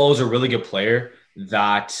 Iafallo is a really good player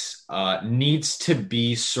that needs to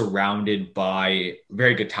be surrounded by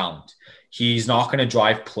very good talent. He's not going to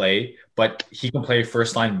drive play, but he can play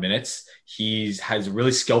 1st-line minutes. Has a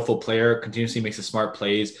really skillful player, continuously makes the smart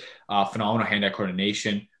plays, phenomenal hand-eye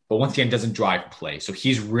coordination. But once again, doesn't drive play. So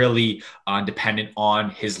he's really dependent on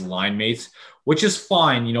his line mates, which is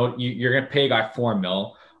fine. You know, you're going to pay a guy $4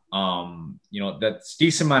 million. That's a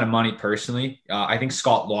decent amount of money personally. I think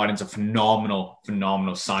Scott Laughton's a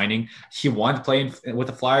phenomenal signing. He wanted to play with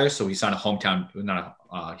the Flyers, so he signed he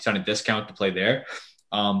signed a discount to play there.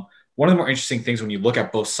 One of the more interesting things when you look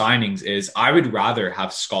at both signings is I would rather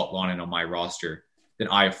have Scott Laughton on my roster than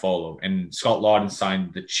Iafallo. And Scott Laughton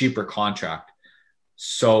signed the cheaper contract.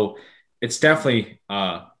 So it's definitely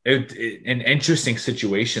an interesting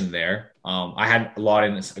situation there. I had a lot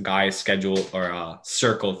in a guy's schedule or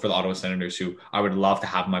circled for the Ottawa Senators who I would love to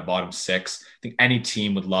have in my bottom six. I think any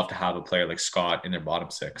team would love to have a player like Scott in their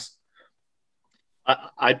bottom six.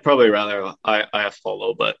 I'd probably rather I have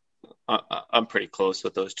Follow, but I'm pretty close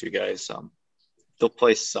with those two guys. They'll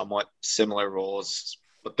play somewhat similar roles,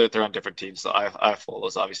 but they're on different teams. So I Follow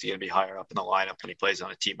is obviously going to be higher up in the lineup when he plays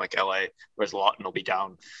on a team like LA, whereas Lawton will be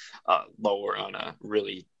down lower on a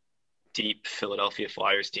really deep Philadelphia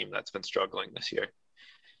Flyers team that's been struggling this year.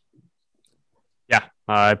 Yeah,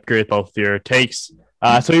 I agree with both of your takes.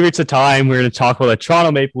 So we reached the time we're going to talk about the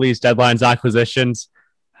Toronto Maple Leafs deadlines acquisitions.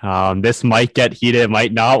 This might get heated,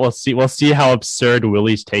 might not. We'll see how absurd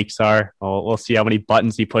Willie's takes are. We'll see how many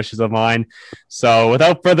buttons he pushes on mine. So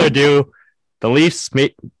without further ado, the Leafs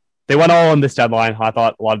they went all on this deadline. I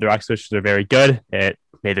thought a lot of their acquisitions are very good. It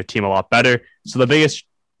made their team a lot better. So the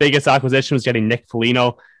biggest acquisition was getting Nick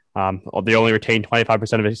Foligno. They only retained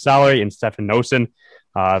 25% of his salary in Stefan Noesen.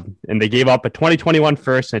 And they gave up a 2021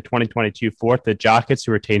 first and a 2022 fourth. The Jackets,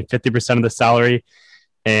 who retained 50% of the salary,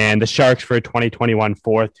 and the Sharks for a 2021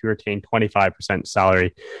 fourth, who retained 25%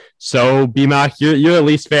 salary. So, BMAC, you're a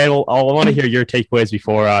Leafs fan. I want to hear your takeaways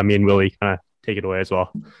before me and Willie kind of take it away as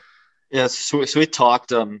well. Yeah, so we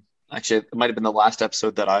talked, actually, it might have been the last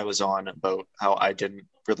episode that I was on about how I didn't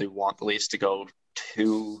really want the Leafs to go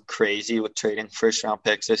too crazy with trading first-round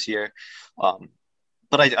picks this year.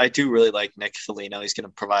 But I do really like Nick Foligno. He's going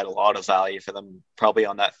to provide a lot of value for them, probably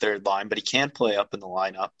on that third line, but he can play up in the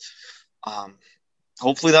lineup.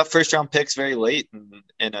 Hopefully that first-round pick's very late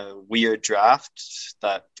in a weird draft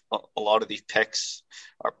that a lot of these picks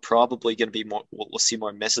are probably going to be more. We'll see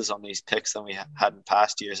more misses on these picks than we had in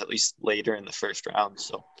past years, at least later in the first round.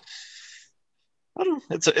 So I don't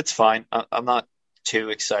know. It's fine. I'm not too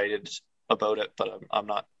excited about it, but I'm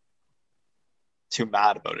not too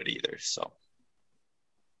mad about it either. So.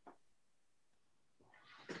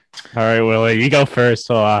 All right, Willie, you go first.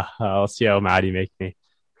 So I'll see how mad you make me.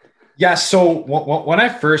 Yeah, so when I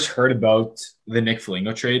first heard about the Nick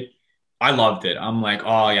Foligno trade, I loved it. I'm like,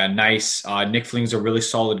 oh, yeah, nice. Nick Foligno's a really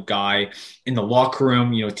solid guy in the locker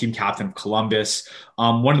room, team captain of Columbus.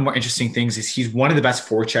 One of the more interesting things is he's one of the best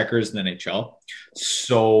forecheckers in the NHL.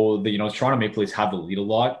 So, Toronto Maple Leafs have the lead a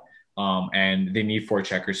lot. And they need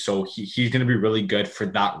forecheckers. So he's going to be really good for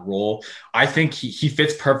that role. I think he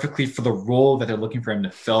fits perfectly for the role that they're looking for him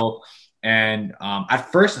to fill. And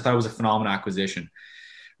at first, I thought it was a phenomenal acquisition.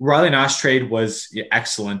 Riley Nash trade was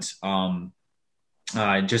excellent.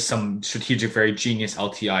 Just some strategic, very genius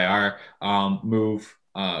LTIR move.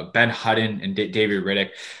 Ben Hutton and David Riddick.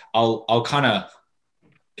 I'll kind of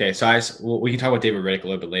okay. So we can talk about David Riddick a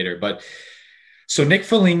little bit later, but. So Nick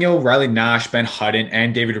Foligno, Riley Nash, Ben Hutton,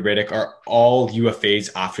 and David Riddick are all UFAs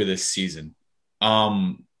after this season.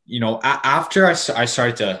 After I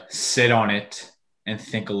started to sit on it and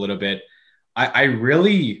think a little bit, I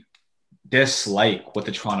really dislike what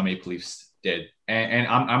the Toronto Maple Leafs did. And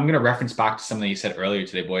I'm going to reference back to something you said earlier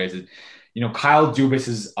today, boys. Kyle Dubas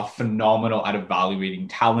is a phenomenal at evaluating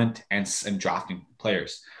talent and drafting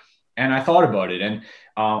players. And I thought about it. And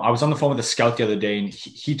I was on the phone with a scout the other day, and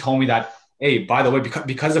he told me that, hey, by the way,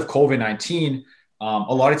 because of COVID-19, a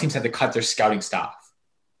lot of teams had to cut their scouting staff,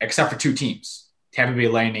 except for two teams, Tampa Bay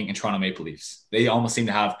Lightning and Toronto Maple Leafs. They almost seem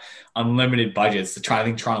to have unlimited budgets. I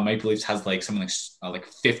think Toronto Maple Leafs has something like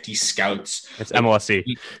 50 scouts. It's MLSE.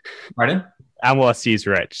 Pardon? MLSE is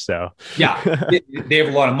rich, so. Yeah, they have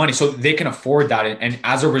a lot of money, so they can afford that. And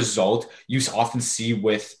as a result, you often see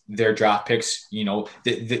with their draft picks,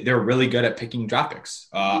 they're really good at picking draft picks,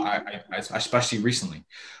 especially recently.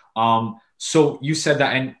 So you said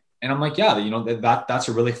that, and I'm like, yeah, that's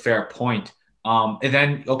a really fair point. And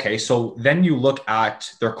then, okay, so then you look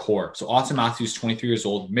at their core. So Austin Matthews, 23 years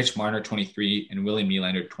old, Mitch Marner, 23, and Willie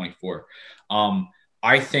Nylander, 24.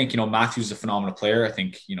 I think, Matthews is a phenomenal player. I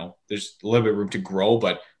think, there's a little bit of room to grow,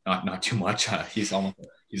 but not too much. He's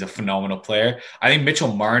a phenomenal player. I think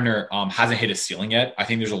Mitchell Marner hasn't hit his ceiling yet. I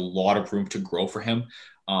think there's a lot of room to grow for him.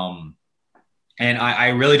 And I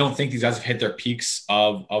really don't think these guys have hit their peaks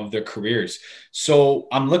of their careers. So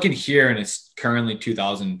I'm looking here, and it's currently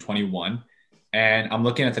 2021, and I'm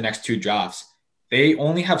looking at the next two drafts. They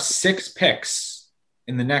only have 6 picks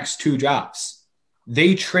in the next 2 drafts.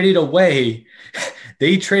 They traded away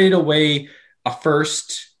a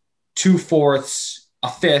first, 2 fourths, a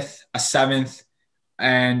 5th, a 7th,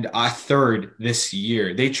 and a 3rd this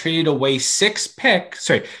year. They traded away 6 picks.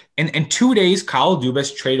 Sorry, in 2 days, Kyle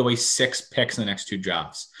Dubas traded away 6 picks in the next 2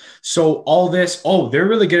 drafts. So all this, they're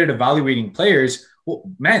really good at evaluating players. Well,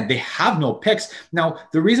 man, they have no picks. Now,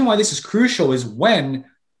 the reason why this is crucial is when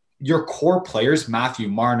your core players, Matthew,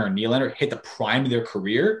 Marner, Nylander, hit the prime of their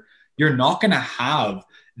career, you're not going to have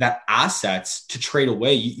that assets to trade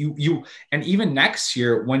away. And even next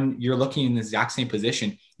year, when you're looking in the exact same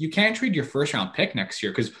position, you can't trade your first round pick next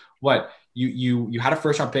year because you had a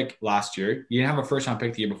first round pick last year. You didn't have a first round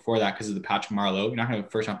pick the year before that because of the Patrick Marleau. You're not going to have a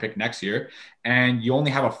first round pick next year, and you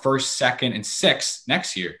only have a first, second, and sixth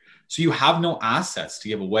next year. So you have no assets to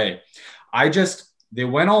give away. They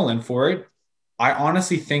went all in for it. I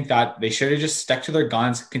honestly think that they should have just stuck to their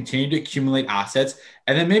guns, continued to accumulate assets,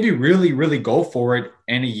 and then maybe really, really go for it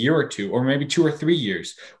in a year or two, or maybe 2 or 3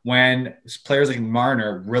 years when players like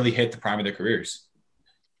Marner really hit the prime of their careers.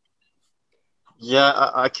 Yeah,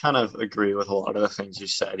 I kind of agree with a lot of the things you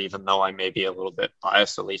said, even though I may be a little bit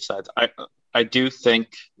biased to Leaf side. I do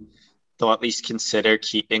think they'll at least consider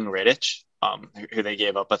keeping Rittich, who they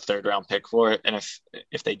gave up a 3rd-round pick for. And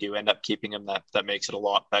if they do end up keeping him, that makes it a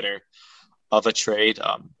lot better of a trade.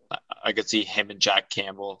 I could see him and Jack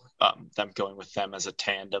Campbell, them going with them as a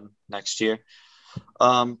tandem next year.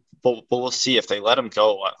 But we'll see if they let him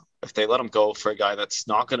go. If they let him go for a guy that's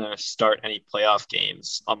not going to start any playoff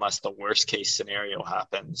games unless the worst case scenario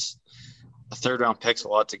happens, a 3rd-round pick's a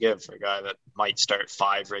lot to give for a guy that might start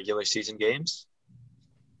 5 regular season games.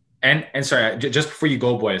 And sorry, just before you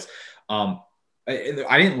go, boys,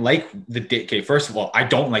 I didn't like okay, first of all, I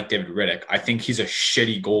don't like David Rittich. I think he's a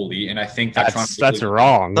shitty goalie, and I think that's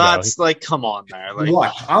wrong. That's though. Like, come on, man.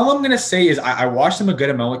 Like, all I'm gonna say is I watched him a good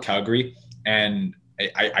amount with Calgary, and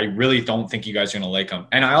I really don't think you guys are gonna like him.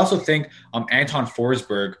 And I also think Anton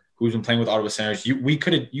Forsberg, who's been playing with Ottawa Senators, you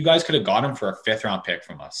guys could have got him for a 5th-round pick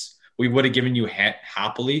from us. We would have given you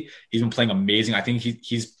happily. He's been playing amazing. I think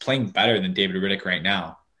he's playing better than David Rittich right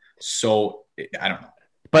now. So I don't know.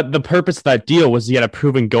 But the purpose of that deal was to get a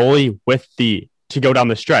proven goalie to go down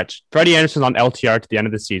the stretch. Freddie Anderson's on LTR to the end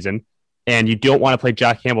of the season, and you don't want to play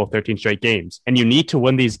Jack Campbell 13 straight games. And you need to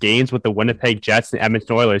win these games with the Winnipeg Jets and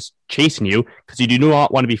Edmonton Oilers chasing you because you do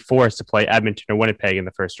not want to be forced to play Edmonton or Winnipeg in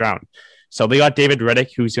the first round. So they got David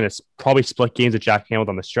Rittich, who's going to probably split games with Jack Campbell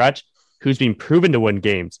on the stretch, who's been proven to win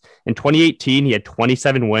games. In 2018, he had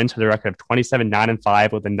 27 wins with a record of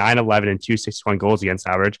 27-9-5 with a 9-11 and 261 goals against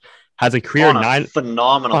average. Has a career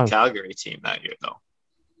phenomenal Calgary team that year, though.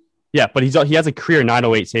 Yeah, but he has a career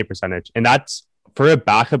 908 save percentage, and that's for a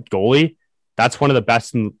backup goalie. That's one of the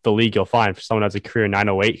best in the league you'll find for someone who has a career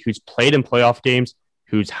 908 who's played in playoff games,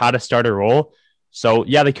 who's had a starter role. So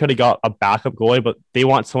yeah, they could have got a backup goalie, but they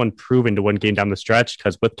want someone proven to win game down the stretch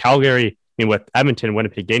because with Calgary, with Edmonton and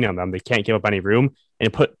Winnipeg gaining on them, they can't give up any room.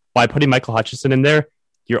 And by putting Michael Hutchinson in there,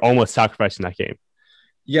 you're almost sacrificing that game.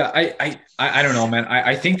 Yeah, I don't know, man.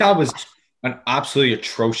 I think that was an absolutely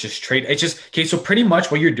atrocious trade. It's just, okay, so pretty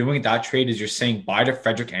much what you're doing with that trade is you're saying bye to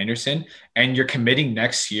Frederik Andersen, and you're committing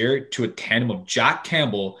next year to a tandem of Jack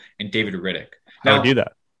Campbell and David Rittich. Now, I would do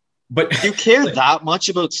that. But do you care that much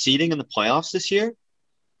about seeding in the playoffs this year?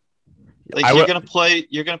 Like you're gonna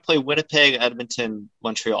play Winnipeg, Edmonton,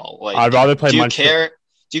 Montreal. Like I'd rather play Montreal.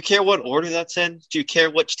 Do you care what order that's in? Do you care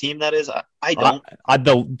which team that is? I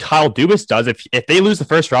don't. Kyle Dubas does. If they lose the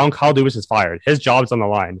first round, Kyle Dubas is fired. His job's on the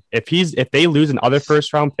line. If they lose another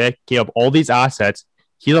first round pick, give up all these assets,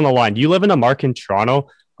 he's on the line. You live in a market in Toronto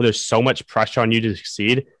where there's so much pressure on you to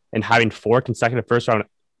succeed, and having 4 consecutive first round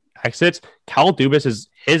exits, Kyle Dubas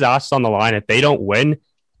his ass is on the line. If they don't win,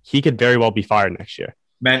 he could very well be fired next year.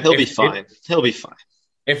 Man, he'll be fine. He'll be fine.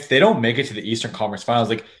 If they don't make it to the Eastern Conference Finals,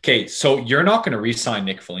 like, okay, so you're not going to re-sign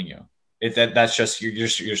Nick Foligno. That's just you're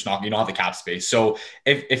just not, you don't have the cap space. So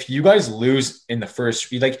if you guys lose in the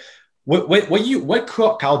first, like what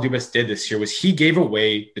Kyle Dubas did this year was he gave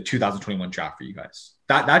away the 2021 draft for you guys.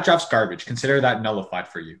 That draft's garbage. Consider that nullified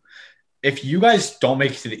for you. If you guys don't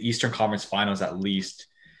make it to the Eastern Conference Finals, at least,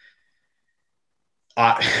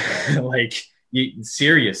 like.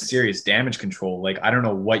 Serious damage control. Like, I don't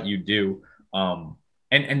know what you do.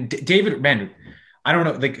 And David, man, I don't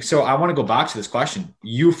know. Like, so I want to go back to this question.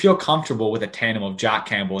 You feel comfortable with a tandem of Jack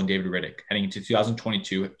Campbell and David Rittich heading into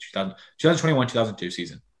 2021, 2002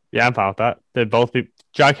 season? Yeah, I'm fine with that. They'd both be.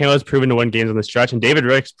 Jack Campbell has proven to win games on the stretch, and David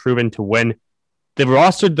Rittich's proven to win. The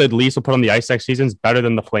roster the Leafs will put on the ice next season is better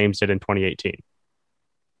than the Flames did in 2018.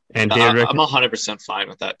 And David Rittich, I'm 100% fine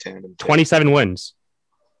with that tandem. 27 wins.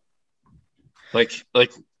 Like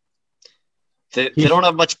they don't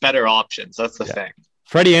have much better options. That's the thing.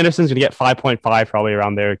 Freddie Anderson's going to get 5.5 probably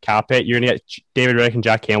around their cap hit. You're going to get David Rittich and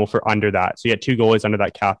Jack Campbell for under that. So you get 2 goalies under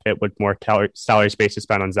that cap hit with more salary space to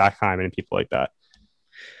spend on Zach Hyman and people like that.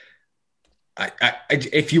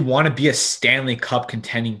 If you want to be a Stanley Cup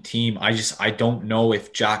contending team, I don't know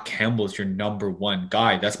if Jack Campbell is your number one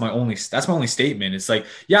guy. That's my only statement. It's like,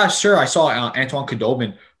 yeah, sure. I saw Antoine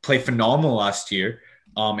Khudobin played phenomenal last year.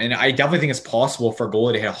 And I definitely think it's possible for a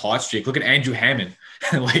goalie to hit a hot streak. Look at Andrew Hammond.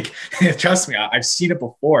 Like, trust me, I've seen it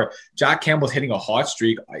before. Jack Campbell's hitting a hot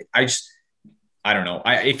streak. I don't know.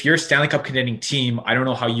 If you're a Stanley Cup contending team, I don't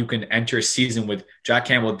know how you can enter a season with Jack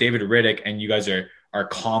Campbell, David Riddick, and you guys are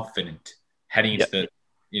confident heading into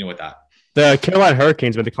with that. The Carolina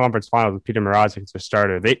Hurricanes with the conference finals with Peter Mrazek as their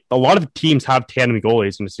starter. A lot of teams have tandem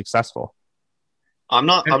goalies and it's successful. I'm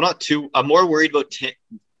more worried about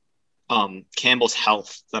Campbell's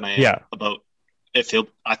health than I am about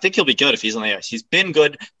I think he'll be good if he's on the ice. He's been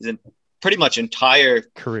good his pretty much entire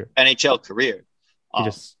NHL career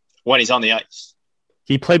when he's on the ice.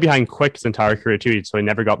 He played behind Quick his entire career too, so he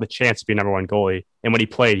never got the chance to be a number one goalie. And when he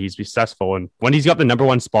played, he's successful. And when he's got the number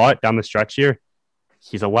one spot down the stretch here,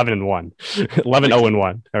 he's 11-1,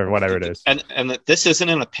 11-0-1, or whatever it is. And this isn't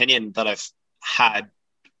an opinion that I've had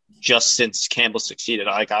just since Campbell succeeded.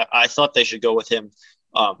 I thought they should go with him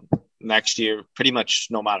next year, pretty much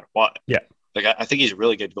no matter what. Yeah. I think he's a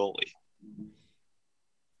really good goalie.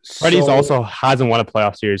 Freddie's also hasn't won a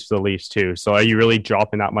playoff series for the Leafs too. So are you really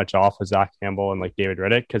dropping that much off of Zach Campbell and like David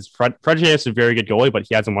Riddick? Because Freddie is a very good goalie, but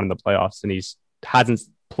he hasn't won in the playoffs and hasn't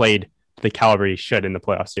played the caliber he should in the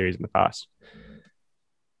playoff series in the past.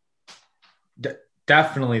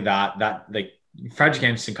 Definitely that like Frederick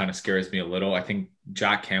Anderson kind of scares me a little. I think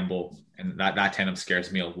Jack Campbell and that tandem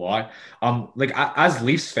scares me a lot. Like as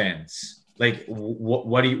Leafs fans, like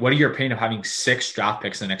what are your opinion of having 6 draft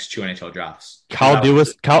picks in the next 2 NHL drafts? Kyle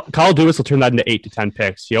Dubas will turn that into 8 to 10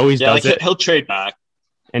 picks. He always does it. He'll trade back.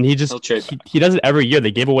 And he does it every year.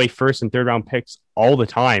 They give away first and third round picks all the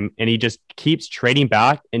time, and he just keeps trading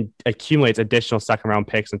back and accumulates additional second round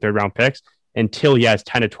picks and third round picks until he has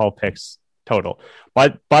 10 to 12 picks total.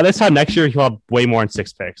 But by this time next year, he'll have way more than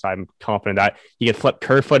 6 picks. I'm confident that he can flip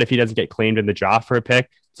Kerfoot if he doesn't get claimed in the draft for a pick.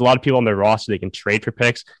 There's a lot of people on their roster they can trade for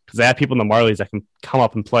picks because they have people in the Marlies that can come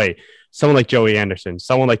up and play. Someone like Joey Anderson,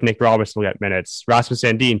 someone like Nick Robertson will get minutes, Rasmus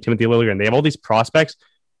Sandin, Timothy Liljegren. They have all these prospects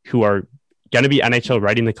who are going to be NHL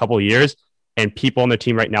ready in a couple of years, and people on their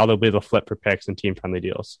team right now, they'll be able to flip for picks and team-friendly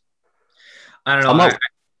deals. I don't know.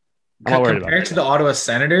 Compared to the Ottawa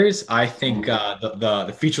Senators, I think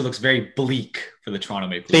the future looks very bleak for the Toronto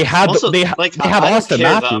Maple Leafs. They have Austin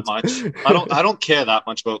Matthews. I don't care that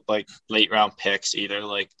much about like late round picks either.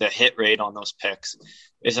 Like the hit rate on those picks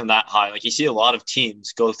isn't that high. Like you see a lot of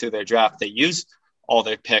teams go through their draft, they use all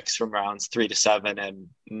their picks from rounds 3 to 7, and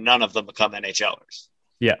none of them become NHLers.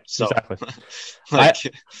 Yeah, so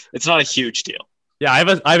exactly. It's not a huge deal. Yeah, I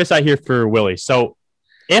have a side here for Willie. So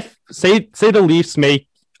if say the Leafs make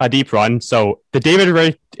a deep run. So the David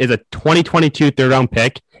Riddick is a 2022 third round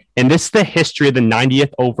pick, and this is the history of the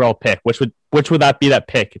 90th overall pick. Which would that be that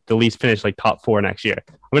pick if the Leafs finish like top 4 next year?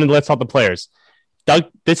 I'm going to list out the players.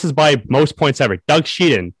 This is by most points ever. Doug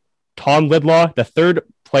Sheehan, Tom Lidlaw, the third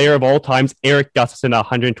player of all times, Eric Gustafsson,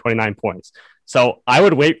 129 points. So I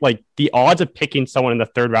would wait. Like the odds of picking someone in the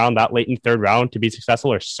third round, that late in the third round, to be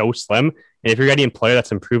successful are so slim. And if you're getting a player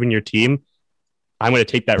that's improving your team, I'm going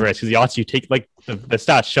to take that risk because the odds you take, like the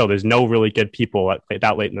stats show, there's no really good people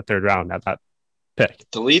that late in the third round at that pick.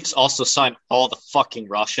 The Leafs also signed all the fucking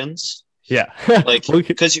Russians. Yeah, like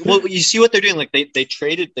because you see what they're doing. Like they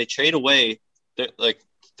trade away.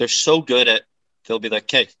 They're so good at. They'll be like,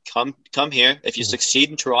 okay, come here. If you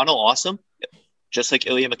succeed in Toronto, awesome. Just like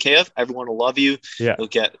Ilya Mikheyev, everyone will love you. Yeah, you'll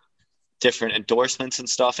get different endorsements and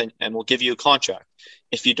stuff, and we'll give you a contract.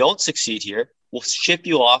 If you don't succeed here, we'll ship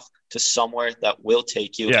you off to somewhere that will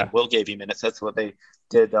take you and will give you minutes. That's what they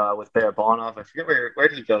did with Barabanov. I forget where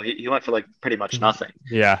did he go? He went for like pretty much nothing.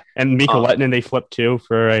 Yeah, and Mikko Lehtinen they flipped too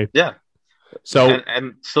for a So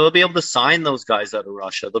and so they'll be able to sign those guys out of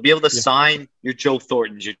Russia. They'll be able to sign your Joe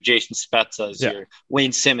Thorntons, your Jason Spezza's, your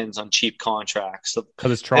Wayne Simmons on cheap contracts. So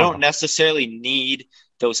because they don't necessarily need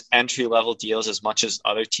those entry level deals as much as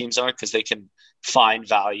other teams are because they can find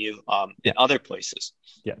value in other places.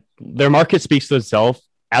 Yeah, their market speaks for itself.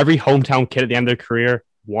 Every hometown kid at the end of their career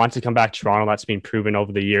wants to come back to Toronto. That's been proven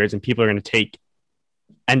over the years, and people are going to take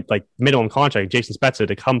minimum contract Jason Spezza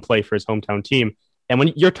to come play for his hometown team. And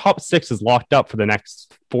when your top 6 is locked up for the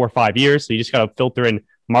next 4 or 5 years, so you just got to filter in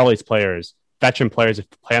Marlies players, veteran players that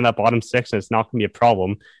play on that bottom 6, and it's not going to be a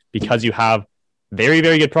problem because you have very,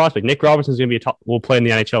 very good prospect. Nick Robertson is going to be will play in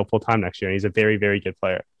the NHL full time next year, and he's a very, very good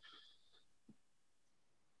player.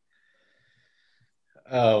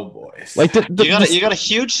 Oh boys! Like you got a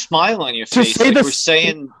huge smile on your face. Like we're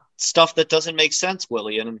saying stuff that doesn't make sense,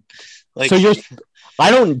 Willie. And like,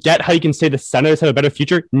 I don't get how you can say the Senators have a better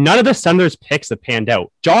future. None of the Senators picks have panned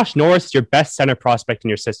out. Josh Norris is your best center prospect in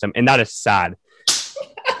your system, and that is sad.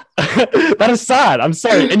 That is sad. I'm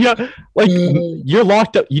sorry. And you're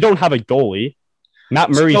locked up. You don't have a goalie. Matt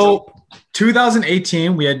Murray. So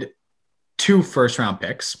 2018, we had 2 first-round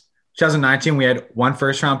picks. 2019, we had 1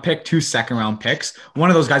 first-round pick, 2 second-round picks. One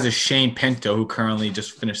of those guys is Shane Pinto, who currently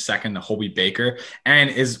just finished second to Hobie Baker, and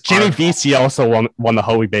is Jimmy VC also won the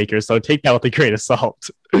Hobie Baker. So take that with a grain of salt.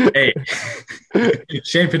 Hey,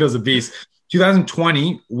 Shane Pinto's a beast.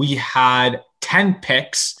 2020, we had 10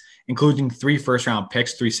 picks, including 3 first-round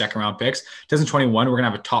picks, 3 second-round picks. 2021, we're gonna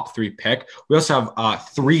have a top 3 pick. We also have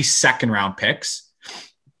 3 second-round picks.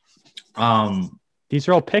 These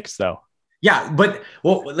are all picks, though. Yeah, but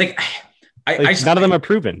none of them are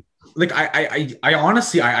proven. Like I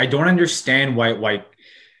honestly I don't understand why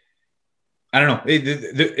I don't know.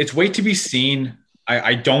 It's way to be seen.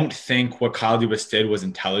 I don't think what Kyle Dubas did was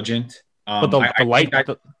intelligent. But the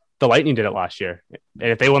Lightning did it last year,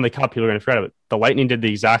 and if they won the cup, people are going to forget it. The Lightning did the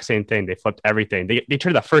exact same thing. They flipped everything. They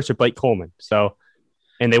traded that first with Blake Coleman,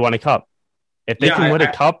 and they won a cup. If they can win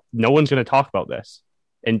a cup, no one's going to talk about this.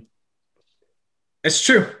 And it's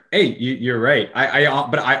true. Hey, you're right.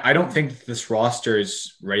 But I don't think this roster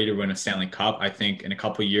is ready to win a Stanley Cup. I think in a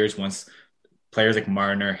couple of years, once players like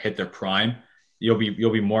Marner hit their prime, you'll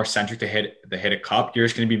be more centric to hit a cup. You're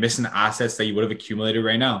just going to be missing the assets that you would have accumulated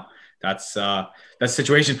right now. That's the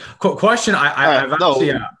situation. Question. I'm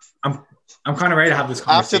kind of ready to have this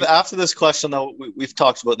conversation. After this question, though, we've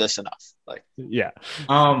talked about this enough. Yeah.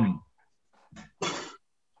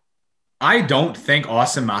 I don't think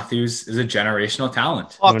Austin Matthews is a generational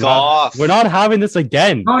talent. Fuck off. We're not having this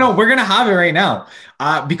again. No, we're gonna have it right now.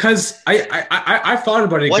 Because I thought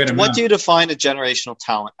about it. What do you define a generational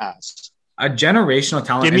talent as? A generational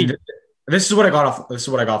talent. This is what I got off. This is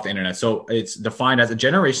what I got off the internet. So it's defined as a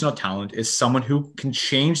generational talent is someone who can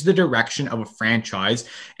change the direction of a franchise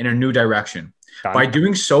in a new direction. By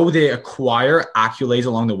doing so, they acquire accolades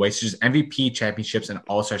along the way, such as MVP, championships, and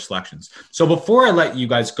all-star selections. So before I let you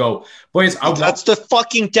guys go, boys, that's the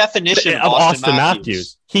fucking definition of Austin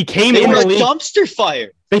Matthews. He came in the league. Dumpster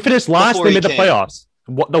fire. They finished last. They made the playoffs.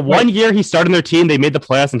 The 1 year he started their team, they made the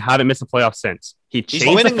playoffs and haven't missed the playoffs since. He's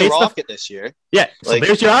winning the Rocket this year. Yeah, so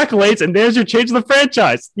there's your accolades, and there's your change of the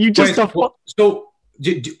franchise. You just so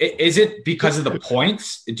is it because of the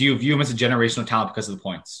points? Do you view him as a generational talent because of the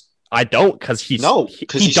points? I don't, because he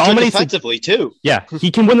dominates defensively too. Yeah, he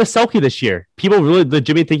can win the Selke this year. People really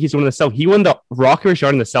legitimately think he's winning the Selke. He won the Rocket Richard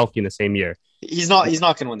and the Selke in the same year. He's not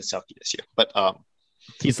going to win the Selke this year, but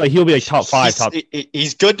he'll be like top 5.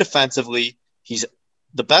 He's good defensively. He's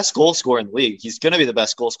the best goal scorer in the league. He's going to be the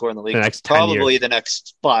best goal scorer in the league. The next probably the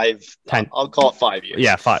next 5, 10. I'll call it 5 years.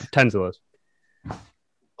 Yeah, 5, 10's the list.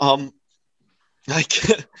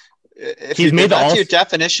 If that's your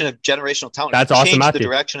definition of generational talent, that's awesome. Change the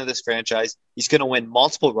direction of this franchise. He's going to win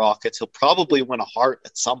multiple Rockets. He'll probably win a Hart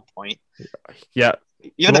at some point. Yeah.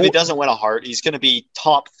 Even if he doesn't win a Hart, he's going to be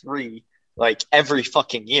top 3 every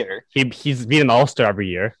fucking year. He's been an All-Star every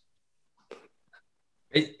year.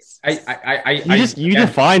 You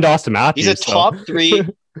defined Austin Matthews. He's a top 3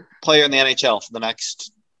 player in the NHL for the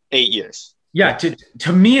next 8 years. Yeah,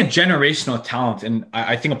 to me, a generational talent, and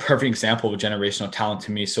I think a perfect example of a generational talent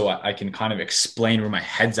to me, so I can kind of explain where my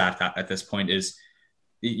head's at this point is,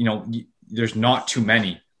 there's not too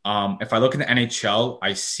many. If I look at the NHL,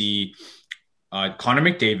 I see Connor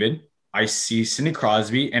McDavid, I see Sidney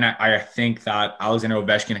Crosby, and I think that Alexander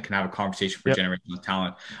Ovechkin can have a conversation for generational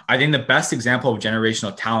talent. I think the best example of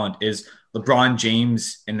generational talent is LeBron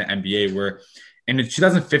James in the NBA, where in the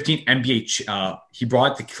 2015 NBA, he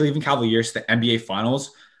brought the Cleveland Cavaliers to the NBA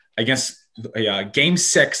Finals against Game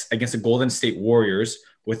 6 against the Golden State Warriors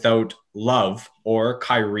without Love or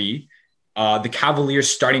Kyrie. The Cavaliers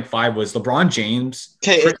starting 5 was LeBron James.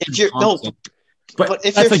 Okay, if your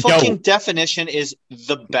fucking definition is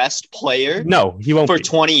the best player, no, he won't for be.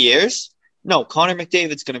 20 years. No, Connor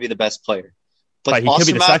McDavid's going to be the best player, but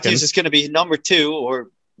Austin Matthews is going to be number 2 or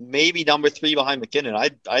maybe number 3 behind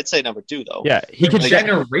McKinnon. I'd say number 2 though. Yeah, he could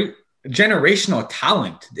generational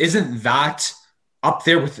talent. Isn't that up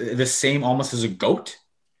there with the same almost as a GOAT?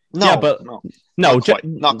 No, yeah, but no,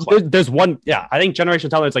 not quite. There's one. Yeah, I think generational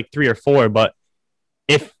talent is like 3 or 4. But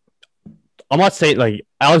if I'm not saying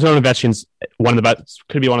Alexander Ovechkin's one of the best,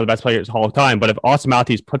 could be one of the best players of all time. But if Austin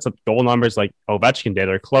Matthews puts up goal numbers like Ovechkin did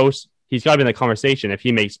or close, he's got to be in the conversation. If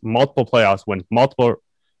he makes multiple playoffs, wins multiple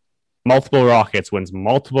Rockets, wins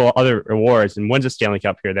multiple other awards, and wins a Stanley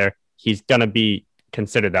Cup here or there, he's going to be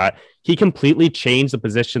considered that. He completely changed the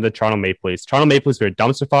position of the Toronto Maple Leafs. Toronto Maple Leafs were a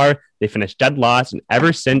dumpster fire. They finished dead last, and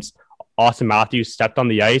ever since Austin Matthews stepped on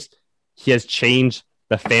the ice, he has changed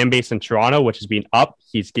the fan base in Toronto, which has been up.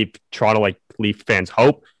 He's gave Toronto Leaf fans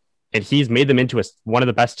hope. and he's made them into one of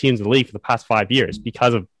the best teams in the league for the past 5 years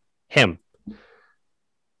because of him.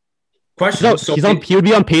 Question: He would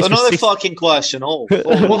be on pace. Another fucking question.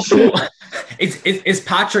 Is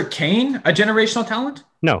Patrick Kane a generational talent?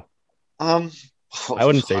 No. I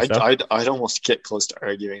wouldn't say so. I'd almost get close to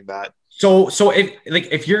arguing that. So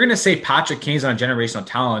if you're gonna say Patrick Kane's on a generational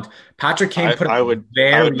talent, Patrick Kane I would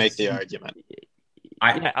make the argument.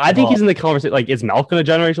 I think he's in the conversation. Like, is Malkin a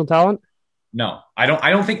generational talent? No, I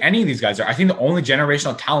don't think any of these guys are. I think the only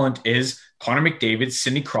generational talent is Connor McDavid,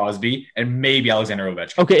 Sidney Crosby, and maybe Alexander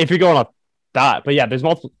Ovechkin. Okay, if you're going off that, but yeah, there's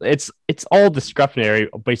multiple. It's all discretionary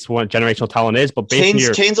based on what generational talent is. But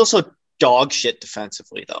Kane's also dog shit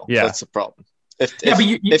defensively, though. Yeah, that's the problem.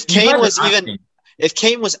 If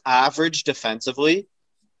Kane was average defensively,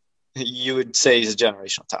 you would say he's a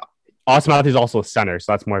generational talent. Auston Matthews is also a center,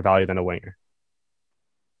 so that's more value than a winger.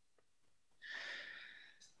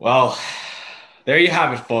 Well, there you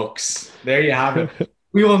have it, folks. There you have it.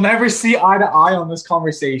 We will never see eye to eye on this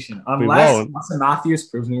conversation unless Auston Matthews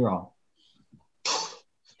proves me wrong.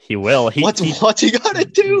 He will. What's he got to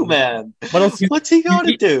do, man? What's he got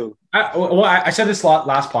to do? I said this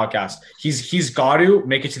last podcast. He's got to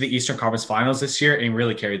make it to the Eastern Conference Finals this year and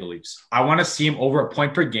really carry the Leafs. I want to see him over a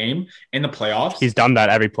point per game in the playoffs. He's done that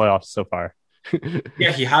every playoff so far.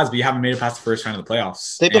 Yeah, he has, but you haven't made it past the first round of the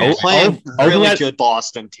playoffs. They've been playing really good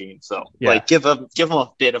Boston teams, so give them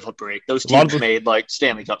a bit of a break. Those teams made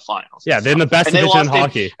Stanley Cup Finals. Yeah, they're in the best division in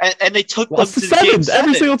hockey, and they took them to seven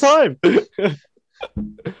every single time.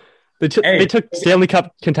 They took Stanley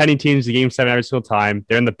Cup contending teams to Game 7 every single time.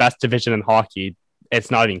 They're in the best division in hockey.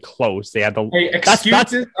 It's not even close. They had the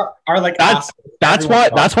excuses are like that's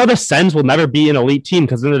why the Sens will never be an elite team,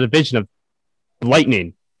 because in the division of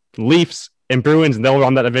Lightning, Leafs, and Bruins, and they'll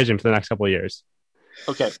run that division for the next couple of years.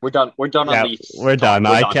 Okay, we're done. We're done on Leafs. We're done.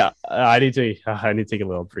 I need to take a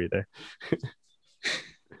little breather.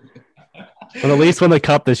 When the Leafs win the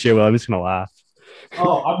cup this year, I'm just gonna laugh.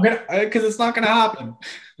 Oh, I'm gonna, because it's not gonna happen.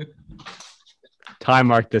 Time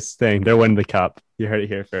mark this thing. They're winning the cup. You heard it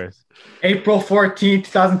here first. April 14th,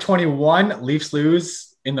 2021. Leafs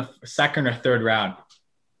lose in the second or third round.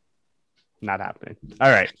 Not happening.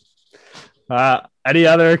 All right. Any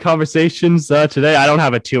other conversations today? I don't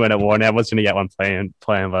have a 2-minute warning. I was going to get one playing,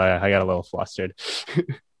 but I got a little flustered.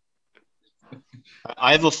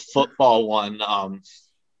 I have a football one.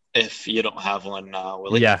 If you don't have one,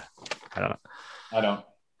 Willie. Yeah, I don't.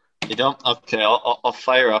 You don't? Okay, I'll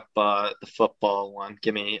fire up the football one.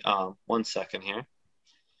 Give me 1 second here.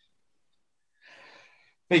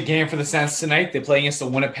 Big game for the Sens tonight. They play against the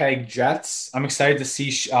Winnipeg Jets. I'm excited to see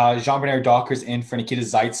Jean-Bernard Docker's in for Nikita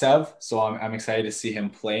Zaitsev, so I'm excited to see him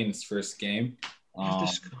play in his first game.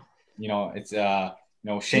 It's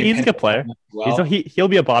Shane. He's a good player. Well. He'll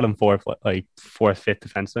be a bottom fourth, fifth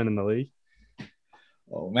defenseman in the league.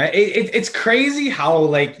 Oh man, it's crazy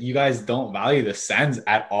how you guys don't value the Sens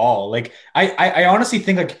at all. I honestly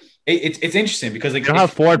think it's interesting because you don't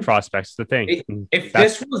have forward prospects. The thing, if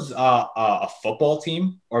this was a football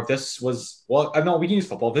team, or if this was no, we can use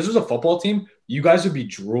football. If this was a football team, you guys would be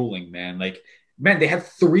drooling, man. They had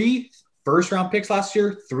 3 first-round picks last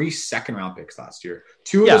year, 3 second-round picks last year.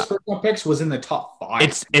 2 of those first-round picks was in the top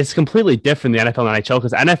 5. It's completely different the NFL and NHL,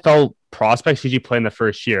 because NFL prospects usually play in the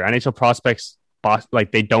first year. NHL prospects,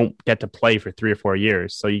 they don't get to play for 3 or 4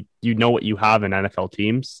 years. So you know what you have in NFL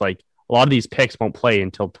teams. A lot of these picks won't play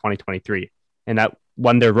until 2023. And that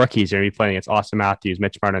when they're rookies, they're going to be playing against Auston Matthews,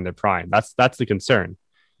 Mitch Marner in their prime. That's the concern.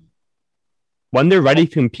 When they're ready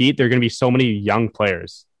to compete, there are going to be so many young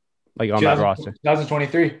players on that roster.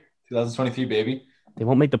 2023, baby. They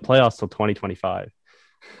won't make the playoffs till 2025.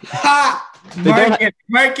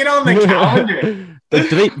 Mark it on the calendar.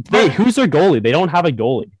 Who's their goalie? They don't have a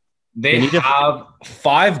goalie. They have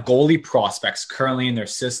 5 goalie prospects currently in their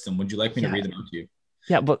system. Would you like me to read them out to you?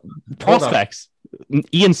 Yeah, but prospects.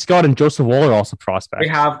 Ian Scott and Joseph Woll are also prospects. They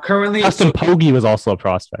have currently... Justin Pogge was also a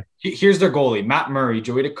prospect. Here's their goalie. Matt Murray,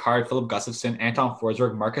 Joey Decard, Philip Gustafson, Anton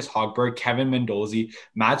Forsberg, Marcus Hogberg, Kevin Mendoza,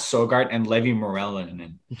 Matt Sogard, and Levi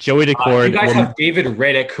Morellinen. Joey Decard... you guys have David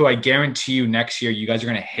Riddick, who I guarantee you next year you guys are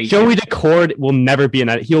going to hate. Joey Decard will never be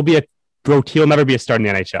he'll never be a star in the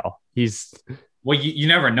NHL. He's... Well, you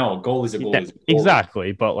never know. A goalie's a goalie.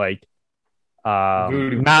 Exactly, but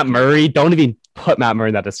Matt Murray, don't even put Matt Murray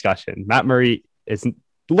in that discussion. Matt Murray isn't.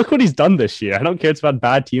 Look what he's done this year. I don't care. It's about a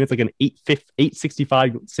bad team. It's an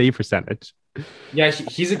 865 save percentage. Yeah,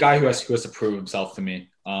 he's a guy who has to prove himself to me.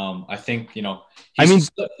 I think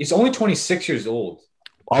he's only 26 years old.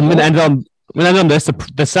 I'm gonna end on this.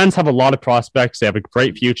 The Sens have a lot of prospects. They have a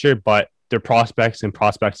great future, but their prospects don't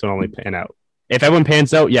only pan out. If everyone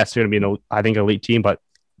pans out, yes, they're going to be an elite team, but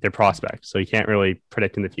their prospects, so you can't really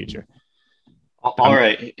predict in the future. All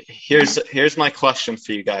right, here's my question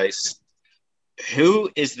for you guys. Who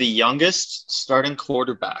is the youngest starting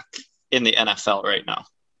quarterback in the NFL right now?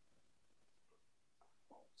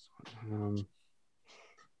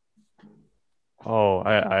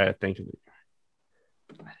 I think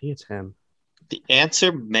it's him. The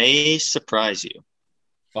answer may surprise you.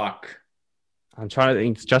 Fuck. I'm trying to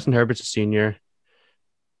think. Justin Herbert's a senior.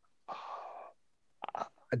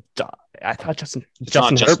 I thought Justin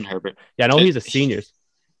Herbert. Yeah, I know he's a senior.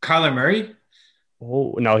 Kyler Murray?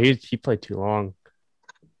 Oh no, he played too long.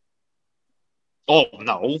 Oh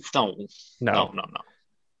no. It's Sam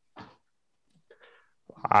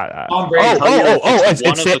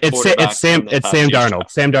Darnold.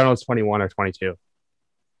 Sam Darnold's 21 or 22.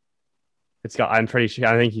 I'm pretty sure.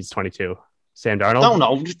 I think he's 22. Sam Darnold?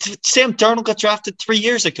 No. Sam Darnold got drafted 3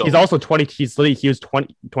 years ago. He's also 20. He was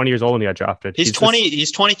 20 years old when he got drafted. He's 20.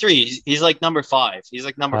 He's 23. He's like number 5. He's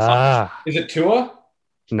like number 5. Is it Tua?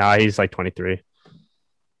 No, he's like 23.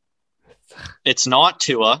 It's not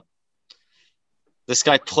Tua. This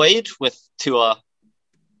guy played with Tua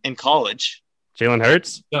in college. Jalen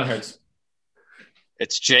Hurts? Jalen Hurts.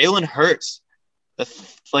 It's Jalen Hurts.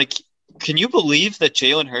 Can you believe that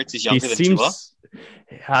Jalen Hurts is younger than Tua?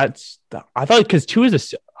 Yeah, I thought because Tua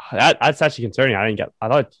is that's actually concerning. I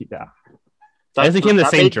thought that became the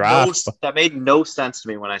same draft. That made no sense to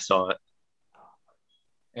me when I saw it.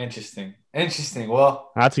 Interesting.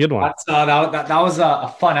 Well, that's a good one. That was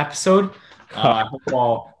a fun episode. I hope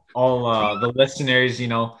all the listeners,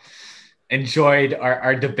 enjoyed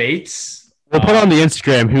our debates. We'll put on the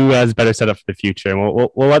Instagram who has better setup for the future, and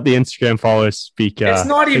we'll let the Instagram followers speak. It's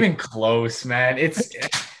not even close, man.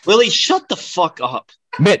 Willie, shut the fuck up.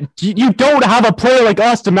 Man, you don't have a player like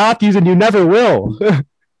Austin Matthews, and you never will.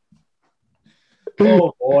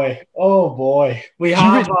 Oh boy. We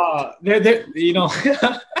have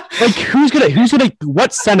who's gonna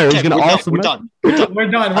what center is gonna Austin? We're done. We're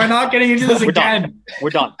done. We're not getting into this again. We're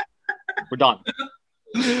done.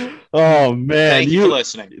 Oh man, thank you for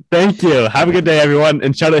listening. Thank you. Have a good day, everyone,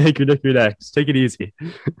 and shout out Hickory Dickory Decks. Take it easy.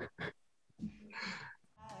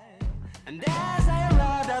 And as I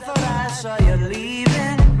arrived, I thought I saw you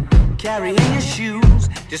leaving, carrying your shoes.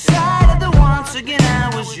 Decided that once again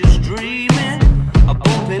I was just dreaming of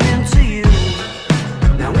bumping into you.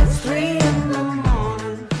 Now it's